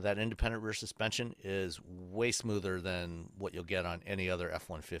 that independent rear suspension, is way smoother than what you'll get on any other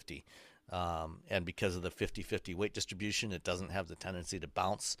F-150. And because of the 50-50 weight distribution, it doesn't have the tendency to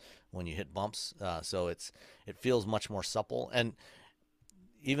bounce when you hit bumps. So it feels much more supple. And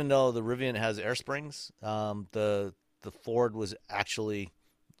even though the Rivian has air springs, the Ford was actually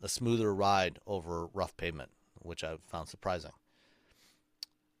a smoother ride over rough pavement, which I found surprising.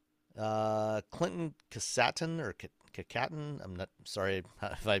 Clinton Casatin or Kakatin, I'm not sorry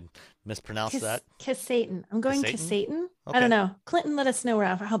if I mispronounced that. Casatin. I'm going Casatin. Okay. I don't know. Clinton, let us know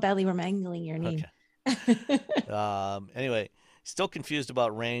how badly we're mangling your name. Okay. Anyway, still confused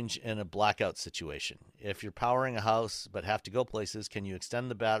about range in a blackout situation. If you're powering a house but have to go places, can you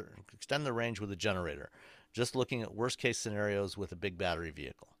extend the range with a generator? Just looking at worst case scenarios with a big battery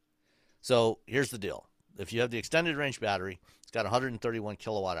vehicle. So here's the deal. If you have the extended range battery, it's got 131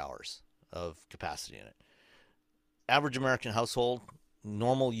 kilowatt hours of capacity in it. Average American household,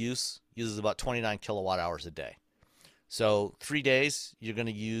 normal use, uses about 29 kilowatt hours a day. So 3 days, you're going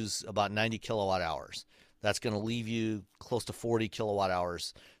to use about 90 kilowatt hours. That's going to leave you close to 40 kilowatt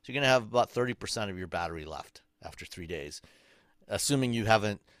hours. So you're going to have about 30% of your battery left after 3 days, assuming you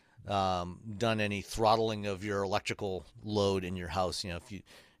haven't done any throttling of your electrical load in your house.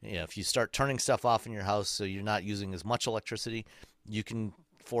 If you start turning stuff off in your house so you're not using as much electricity,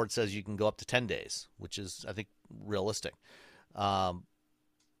 Ford says you can go up to 10 days, which is, I think, realistic. Can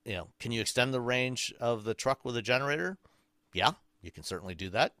you extend the range of the truck with a generator? Yeah, you can certainly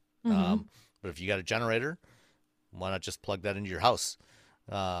do that. Mm-hmm. But if you got a generator, why not just plug that into your house?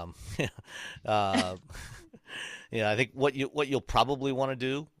 I think what you'll probably want to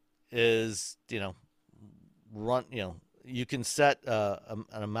do is, run, you can set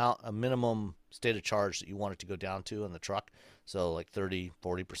a minimum state of charge that you want it to go down to in the truck. So like 30,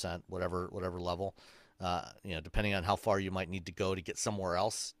 40%, whatever level, depending on how far you might need to go to get somewhere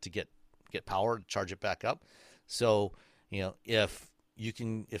else to get power to charge it back up. So, if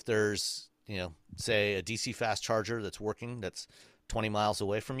there's, say a DC fast charger that's working, that's 20 miles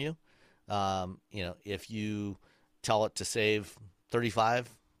away from you, if you tell it to save 35,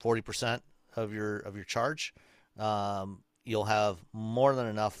 40% of your charge, you'll have more than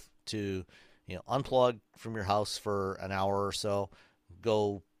enough to, unplug from your house for an hour or so,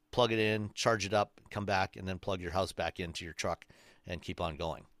 go plug it in, charge it up, come back, and then plug your house back into your truck and keep on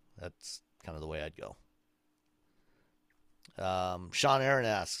going. That's kind of the way I'd go. Sean Aaron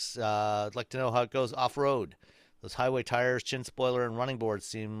asks, I'd like to know how it goes off-road. Those highway tires, chin spoiler, and running boards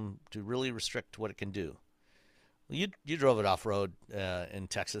seem to really restrict what it can do. Well, you drove it off-road in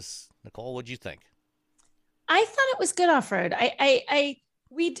Texas. Nicole, what'd you think? I thought it was good off-road.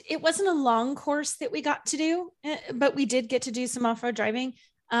 It wasn't a long course that we got to do, but we did get to do some off-road driving.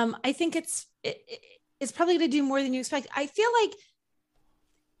 I think it's probably going to do more than you expect. I feel like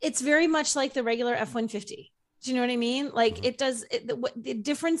it's very much like the regular F-150. Do you know what I mean? Like mm-hmm. It does. The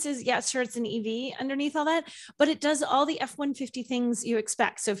difference is, yeah, sure, it's an EV underneath all that, but it does all the F-150 things you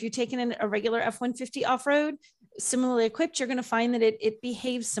expect. So if you're taking a regular F-150 off-road, similarly equipped, you're going to find that it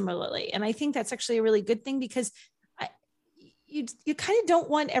behaves similarly. And I think that's actually a really good thing because you kind of don't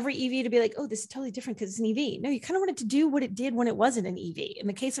want every EV to be like, oh, this is totally different because it's an EV. No, you kind of want it to do what it did when it wasn't an EV. In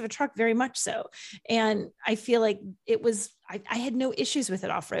the case of a truck, very much so. And I feel like it was, I had no issues with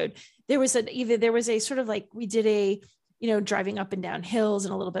it off-road. There was a sort of like, we did a, driving up and down hills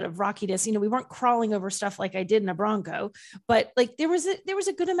and a little bit of rockiness. We weren't crawling over stuff like I did in a Bronco, but like there was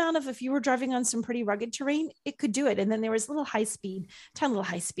a good amount of, if you were driving on some pretty rugged terrain, it could do it. And then there was tiny little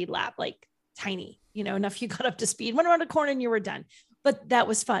high speed lap, like tiny, enough you got up to speed, went around a corner and you were done. But that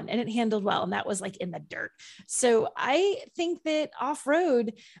was fun and it handled well. And that was like in the dirt. So I think that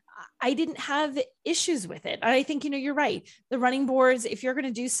off-road, I didn't have issues with it. I think, you're right. The running boards, if you're going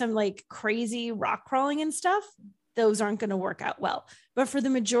to do some like crazy rock crawling and stuff, those aren't going to work out well. But for the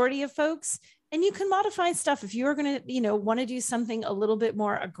majority of folks, and you can modify stuff. If you're going to, want to do something a little bit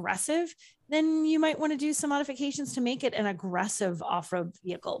more aggressive, then you might want to do some modifications to make it an aggressive off-road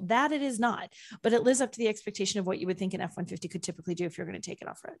vehicle. That it is not, but it lives up to the expectation of what you would think an F-150 could typically do if you're going to take it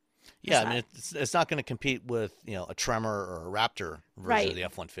off-road. Yeah, I mean, it's not going to compete with, a Tremor or a Raptor version of the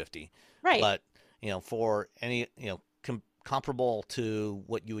F-150. Right. But, for any, comparable to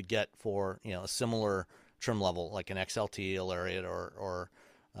what you would get for, a similar trim level, like an XLT, a Lariat, or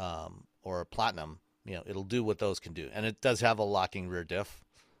a Platinum, it'll do what those can do. And it does have a locking rear diff.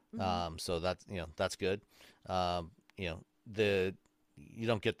 So that's, that's good. You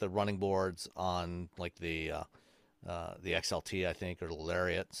don't get the running boards on like the XLT, I think, or the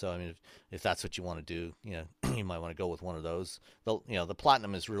Lariat. So, I mean, if that's what you want to do, you might want to go with one of those. The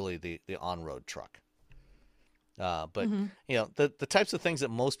Platinum is really the on-road truck. But the types of things that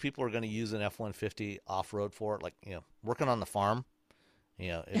most people are going to use an F-150 off-road for, like, working on the farm,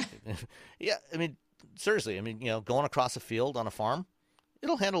 yeah, I mean, seriously, I mean, going across a field on a farm,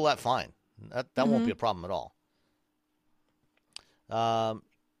 it'll handle that fine. That won't be a problem at all.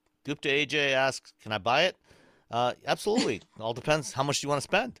 Gupta AJ asks, can I buy it? Absolutely. All depends how much you want to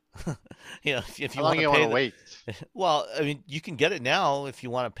spend. If you how long you want to wait? Well, I mean, you can get it now if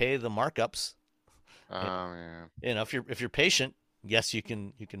you want to pay the markups. Oh yeah. If you're patient, yes, you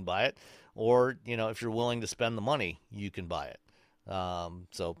can buy it, or if you're willing to spend the money, you can buy it.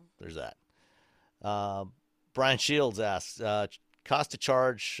 So there's that. Brian Shields asks, cost to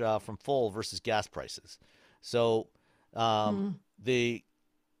charge from full versus gas prices. So the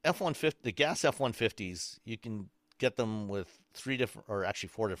F-150, the gas F-150s, you can get them with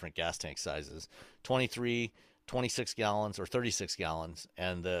four different gas tank sizes: 23, 26 gallons, or 36 gallons,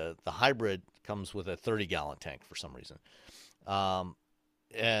 and the hybrid comes with a 30-gallon tank for some reason.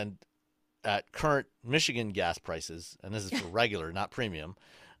 And at current Michigan gas prices, and this is for regular, not premium,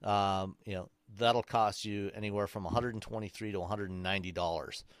 that'll cost you anywhere from $123 to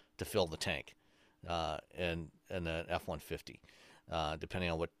 $190 to fill the tank, in an F-150,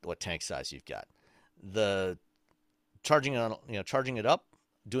 depending on what tank size you've got. The charging it up,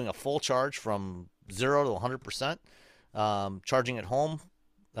 doing a full charge from 0 to 100%, charging at home,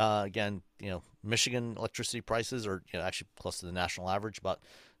 again, Michigan electricity prices are actually close to the national average, about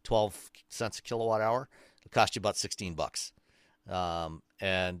 12 cents a kilowatt hour. It'll cost you about $16.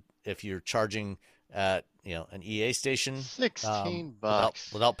 And if you're charging at an EA station,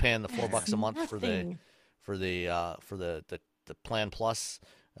 $16 without paying the $4 a month for the Plan Plus,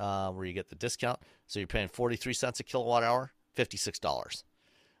 where you get the discount, so you're paying 43 cents a kilowatt hour, $56.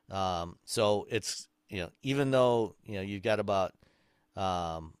 So it's even though you've got about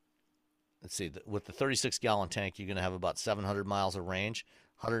let's see, with the 36-gallon tank, you're going to have about 700 miles of range,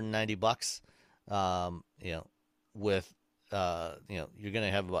 $190. With you're going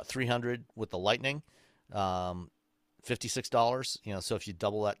to have about 300 with the Lightning, $56. So if you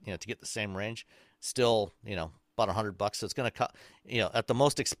double that, to get the same range, still, about $100. So it's going to cost, at the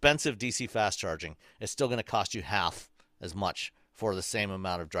most expensive DC fast charging, it's still going to cost you half as much for the same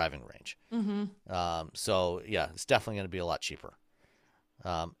amount of driving range. So yeah, it's definitely going to be a lot cheaper.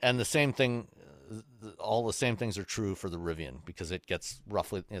 And the same thing, all the same things are true for the Rivian, because it's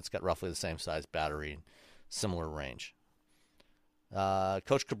got roughly the same size battery, similar range.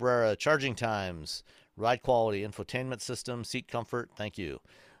 Coach Cabrera, charging times, ride quality, infotainment system, seat comfort. Thank you.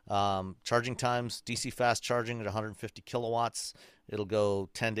 Charging times, DC fast charging at 150 kilowatts. It'll go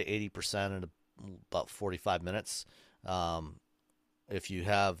 10 to 80% in about 45 minutes. If you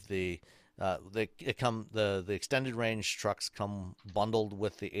have the extended range trucks come bundled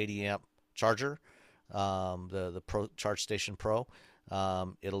with the 80 amp charger, the Pro Charge Station Pro.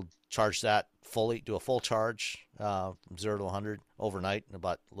 It'll charge that fully, do a full charge from 0 to 100 overnight in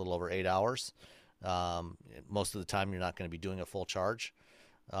about a little over 8 hours. Most of the time, you're not going to be doing a full charge.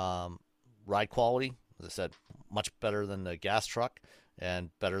 Ride quality, as I said, much better than the gas truck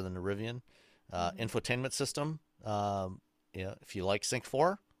and better than the Rivian. Infotainment system, if you like Sync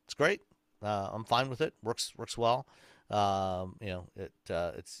 4, it's great. I'm fine with it. Works well.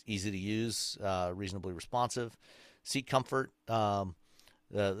 It's easy to use, reasonably responsive. Seat comfort.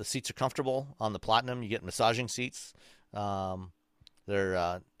 The seats are comfortable on the Platinum. You get massaging seats.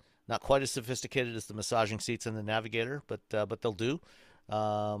 They're not quite as sophisticated as the massaging seats in the Navigator, but they'll do.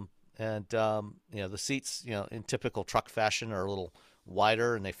 The seats, in typical truck fashion, are a little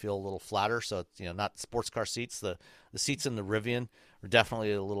wider and they feel a little flatter. So it's, not sports car seats. The seats in the Rivian are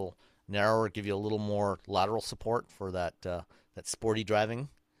definitely a little narrower, give you a little more lateral support for that sporty driving.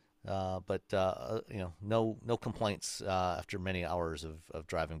 No complaints after many hours of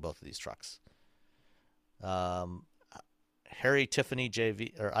driving both of these trucks. Harry Tiffany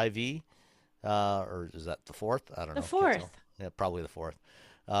JV or IV, or is that the fourth? I don't know. The fourth. Yeah, probably the fourth.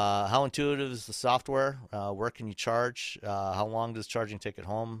 How intuitive is the software? Where can you charge? How long does charging take at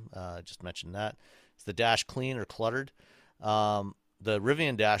home? I just mentioned that. Is the dash clean or cluttered? The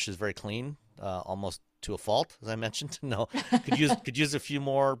Rivian dash is very clean, almost to a fault, as I mentioned. No, could use a few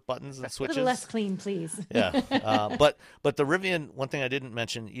more buttons and switches. A little less clean, please. Yeah, but the Rivian, one thing I didn't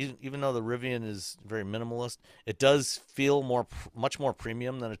mention, even though the Rivian is very minimalist, it does feel much more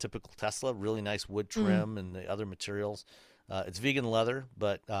premium than a typical Tesla. Really nice wood trim and the other materials. It's vegan leather,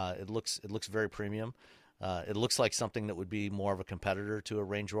 but it looks very premium. It looks like something that would be more of a competitor to a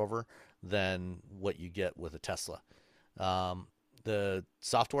Range Rover than what you get with a Tesla. The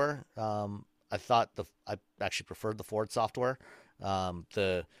software, I actually preferred the Ford software.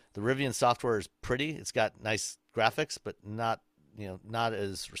 The Rivian software is pretty. It's got nice graphics, but not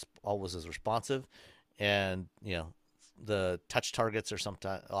as always as responsive. And the touch targets are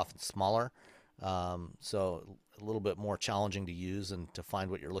often smaller, so a little bit more challenging to use and to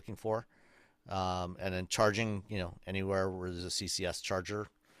find what you're looking for. And then charging, anywhere where there's a CCS charger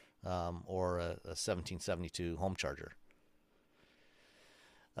or a 1772 home charger.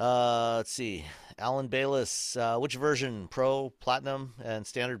 Let's see. Alan Bayless, which version? Pro, Platinum, and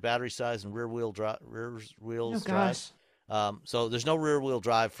standard battery size and rear wheel drive? So there's no rear wheel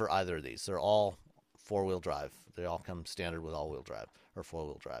drive for either of these. They're all 4-wheel drive. They all come standard with all-wheel drive or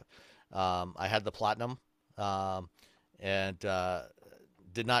 4-wheel drive. I had the Platinum and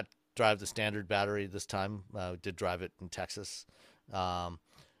did not drive the standard battery this time. Did drive it in Texas.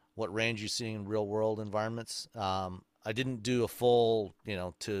 What range you seeing in real world environments? I didn't do a full,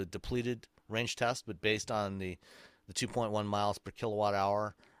 to depleted range test, but based on the 2.1 miles per kilowatt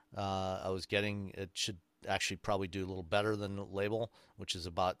hour, I was getting, it should actually probably do a little better than the label, which is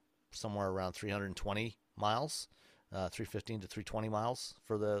about somewhere around 320 miles, 315 to 320 miles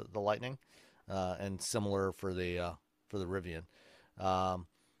for the Lightning, and similar for the Rivian.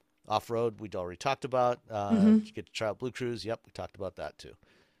 Off-road, we'd already talked about. You get to try out Blue Cruise. Yep, we talked about that too.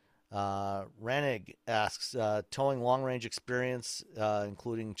 Ranig asks, towing long-range experience,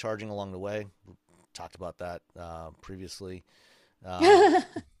 including charging along the way. We talked about that previously.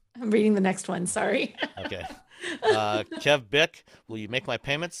 I'm reading the next one. Sorry. Okay. Kev Bick, will you make my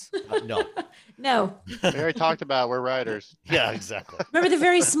payments? No. No. We already talked about we're riders. Yeah, exactly. Remember the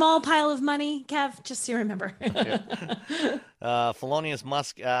very small pile of money, Kev? Just so you remember. Felonious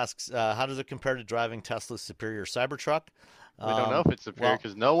Musk asks, how does it compare to driving Tesla's superior Cybertruck? We don't know if it's superior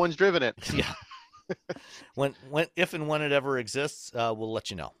because no one's driven it. Yeah. If and when it ever exists, we'll let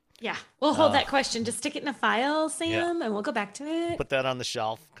you know. Yeah, we'll hold that question. Just stick it in a file, Sam, and we'll go back to it. Put that on the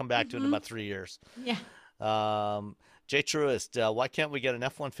shelf. Come back to it in about 3 years. Yeah. Jay Truist, why can't we get an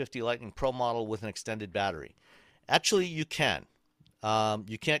F-150 Lightning Pro model with an extended battery? Actually, you can.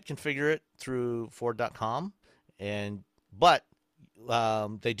 You can't configure it through Ford.com, but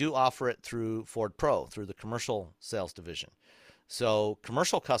they do offer it through Ford Pro, through the commercial sales division. So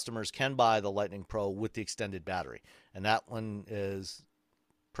commercial customers can buy the Lightning Pro with the extended battery, and that one is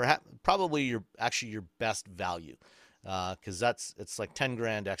probably your best value, because it's like 10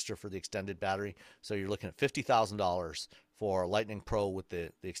 grand extra for the extended battery. So you're looking at $50,000 for Lightning Pro with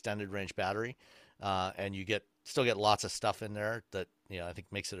the extended range battery, and you still get lots of stuff in there that I think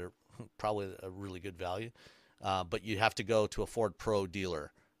makes it probably a really good value. But you have to go to a Ford Pro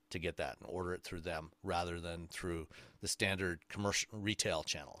dealer to get that and order it through them rather than through the standard commercial retail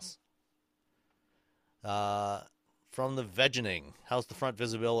channels. From the Vegening, how's the front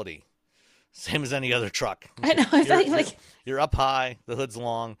visibility? Same as any other truck. I know. You're up high, the hood's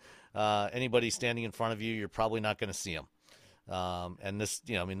long. Anybody standing in front of you, you're probably not going to see them. And this,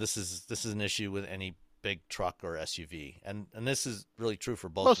 this is an issue with any big truck or SUV, and this is really true for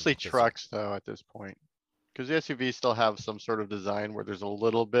both. Mostly trucks, though, at this point, because the SUVs still have some sort of design where there's a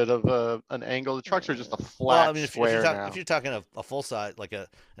little bit of an angle. The trucks are just a flat square now. If you're talking a full size, like an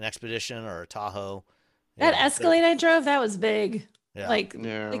Expedition or a Tahoe, That Escalade I drove, that was big. Yeah. Like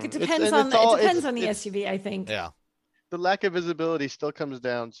Yeah. it It's- depends and on it's all- it depends on the it's- SUV, I think. Yeah. The lack of visibility still comes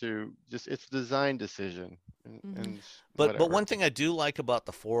down to just its design decision. And But whatever. one thing I do like about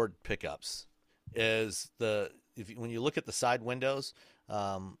the Ford pickups is when you look at the side windows,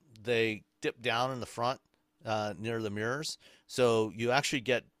 they dip down in the front near the mirrors, so you actually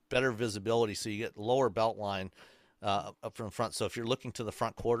get better visibility. So you get lower belt line up from the front. So if you're looking to the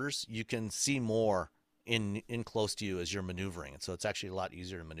front quarters, you can see more in close to you as you're maneuvering, and so it's actually a lot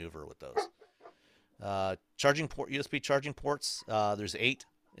easier to maneuver with those. Charging port, USB charging ports. There's 8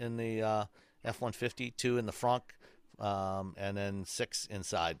 in the F-150, 2 in the front, and then 6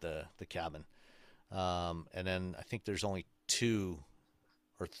 inside the cabin. And then I think there's only 2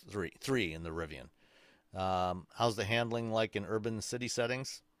 or 3 in the Rivian. How's the handling like in urban city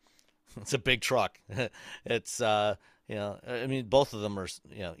settings? It's a big truck. It's I mean, both of them are,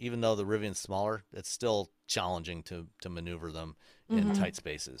 even though the Rivian's smaller, it's still challenging to maneuver them in tight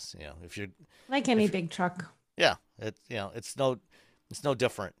spaces. If you're like any big truck. Yeah, it's no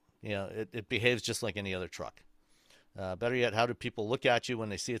different. It behaves just like any other truck. Better yet, how do people look at you when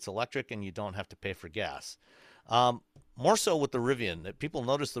they see it's electric and you don't have to pay for gas? More so with the Rivian, that people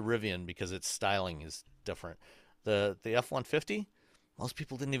notice the Rivian because its styling is different. The F-150, most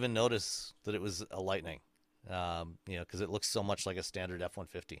people didn't even notice that it was a Lightning, because it looks so much like a standard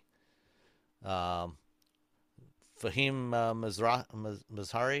F-150. Fahim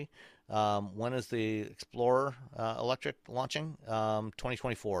Mazhari, when is the Explorer electric launching?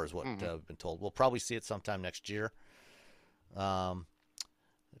 2024 is what I've been told. We'll probably see it sometime next year.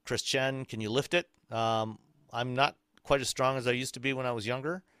 Chris Chen, can you lift it? I'm not quite as strong as I used to be when I was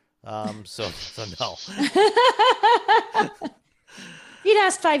younger, so no. If you'd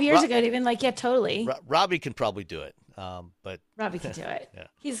asked 5 years ago, they'd been like, yeah, totally. Robbie can probably do it, but Robbie can do it. Yeah.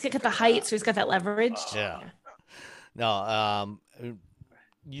 He's got the height, so he's got that leverage. Yeah. No,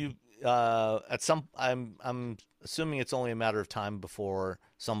 you I'm assuming it's only a matter of time before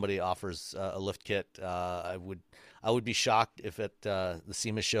somebody offers a lift kit. I would be shocked if at the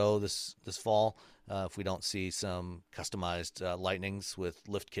SEMA show this fall, if we don't see some customized Lightnings with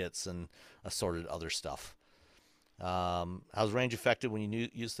lift kits and assorted other stuff. How's range affected when you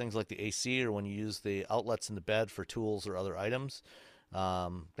use things like the AC or when you use the outlets in the bed for tools or other items? I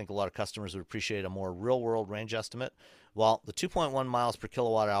think a lot of customers would appreciate a more real-world range estimate. Well, the 2.1 miles per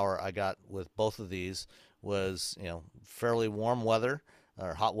kilowatt hour I got with both of these was, fairly warm weather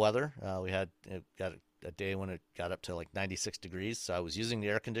or hot weather. We got a day when it got up to like 96 degrees, so I was using the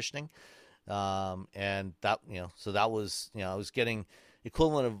air conditioning, and that, so that was, I was getting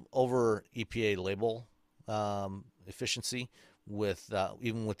equivalent of over EPA label efficiency with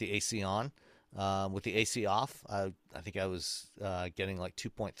even with the AC on. With the AC off, I think I was getting like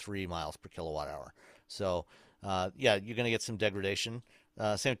 2.3 miles per kilowatt hour. So, you're going to get some degradation.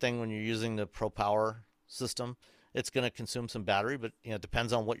 Same thing when you're using the Pro Power system. It's going to consume some battery, but it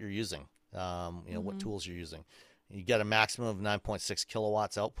depends on what you're using. What tools you're using. You get a maximum of 9.6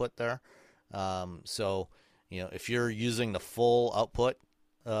 kilowatts output there. So, if you're using the full output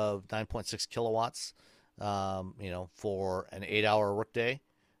of 9.6 kilowatts, for an 8-hour workday,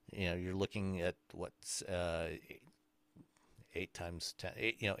 you're looking at 8 times 10,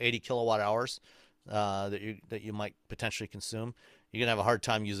 80 kilowatt hours that you might potentially consume. You're gonna have a hard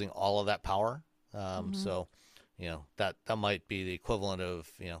time using all of that power. So, that might be the equivalent of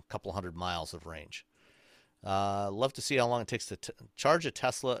a couple hundred miles of range. Love to see how long it takes to charge a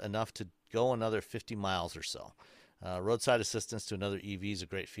Tesla enough to go another 50 miles or so. Roadside assistance to another EV is a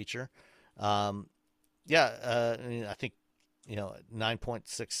great feature. I think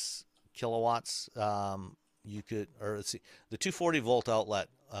 9.6 kilowatts. You could, or let's see, the 240 volt outlet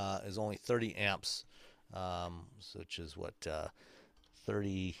is only 30 amps, which is what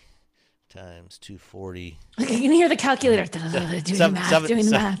 30 times 240. You can hear the calculator doing the math.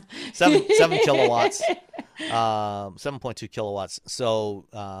 7 kilowatts, 7.2 kilowatts. So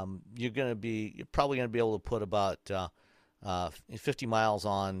you're probably gonna be able to put about 50 miles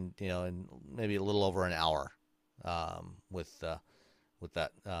on, in maybe a little over an hour with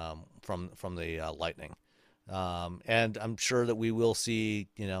that from the Lightning. And I'm sure that we will see,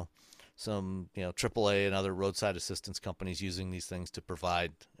 some, AAA and other roadside assistance companies using these things to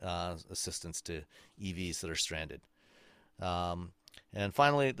provide assistance to EVs that are stranded. And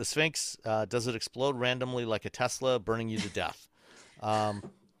finally, the Sphinx, does it explode randomly like a Tesla, burning you to death?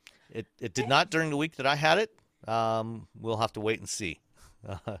 It did not during the week that I had it. We'll have to wait and see.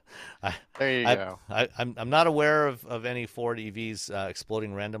 There you go. I'm not aware of any Ford EVs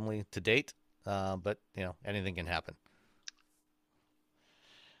exploding randomly to date, but anything can happen.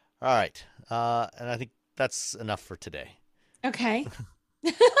 All right, and I think that's enough for today. Okay.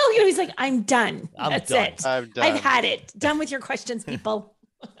 He's like, I'm done. That's done. it. I'm done. I've had it. Done with your questions, people.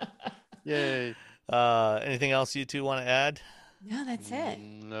 Yay. Anything else you two want to add? No, that's it.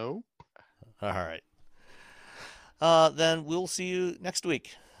 No. All right. Then we'll see you next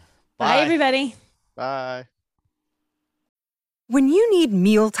week. Bye everybody. Bye. When you need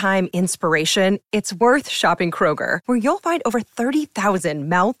mealtime inspiration, it's worth shopping Kroger, where you'll find over 30,000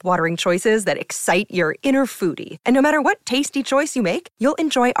 mouth-watering choices that excite your inner foodie. And no matter what tasty choice you make, you'll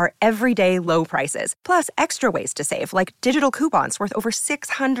enjoy our everyday low prices, plus extra ways to save, like digital coupons worth over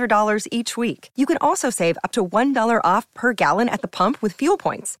 $600 each week. You can also save up to $1 off per gallon at the pump with fuel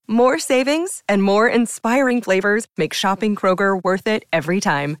points. More savings and more inspiring flavors make shopping Kroger worth it every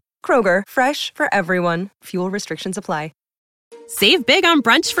time. Kroger, fresh for everyone. Fuel restrictions apply. Save big on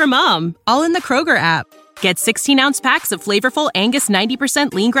brunch for mom, all in the Kroger app. Get 16-ounce packs of flavorful Angus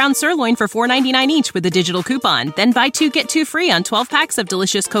 90% lean ground sirloin for $4.99 each with a digital coupon. Then buy 2, get 2 free on 12 packs of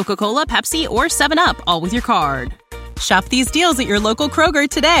delicious Coca-Cola, Pepsi, or 7-Up, all with your card. Shop these deals at your local Kroger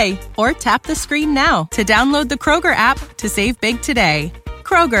today, or tap the screen now to download the Kroger app to save big today.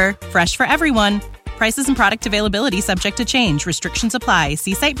 Kroger, fresh for everyone. Prices and product availability subject to change. Restrictions apply.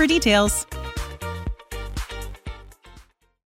 See site for details.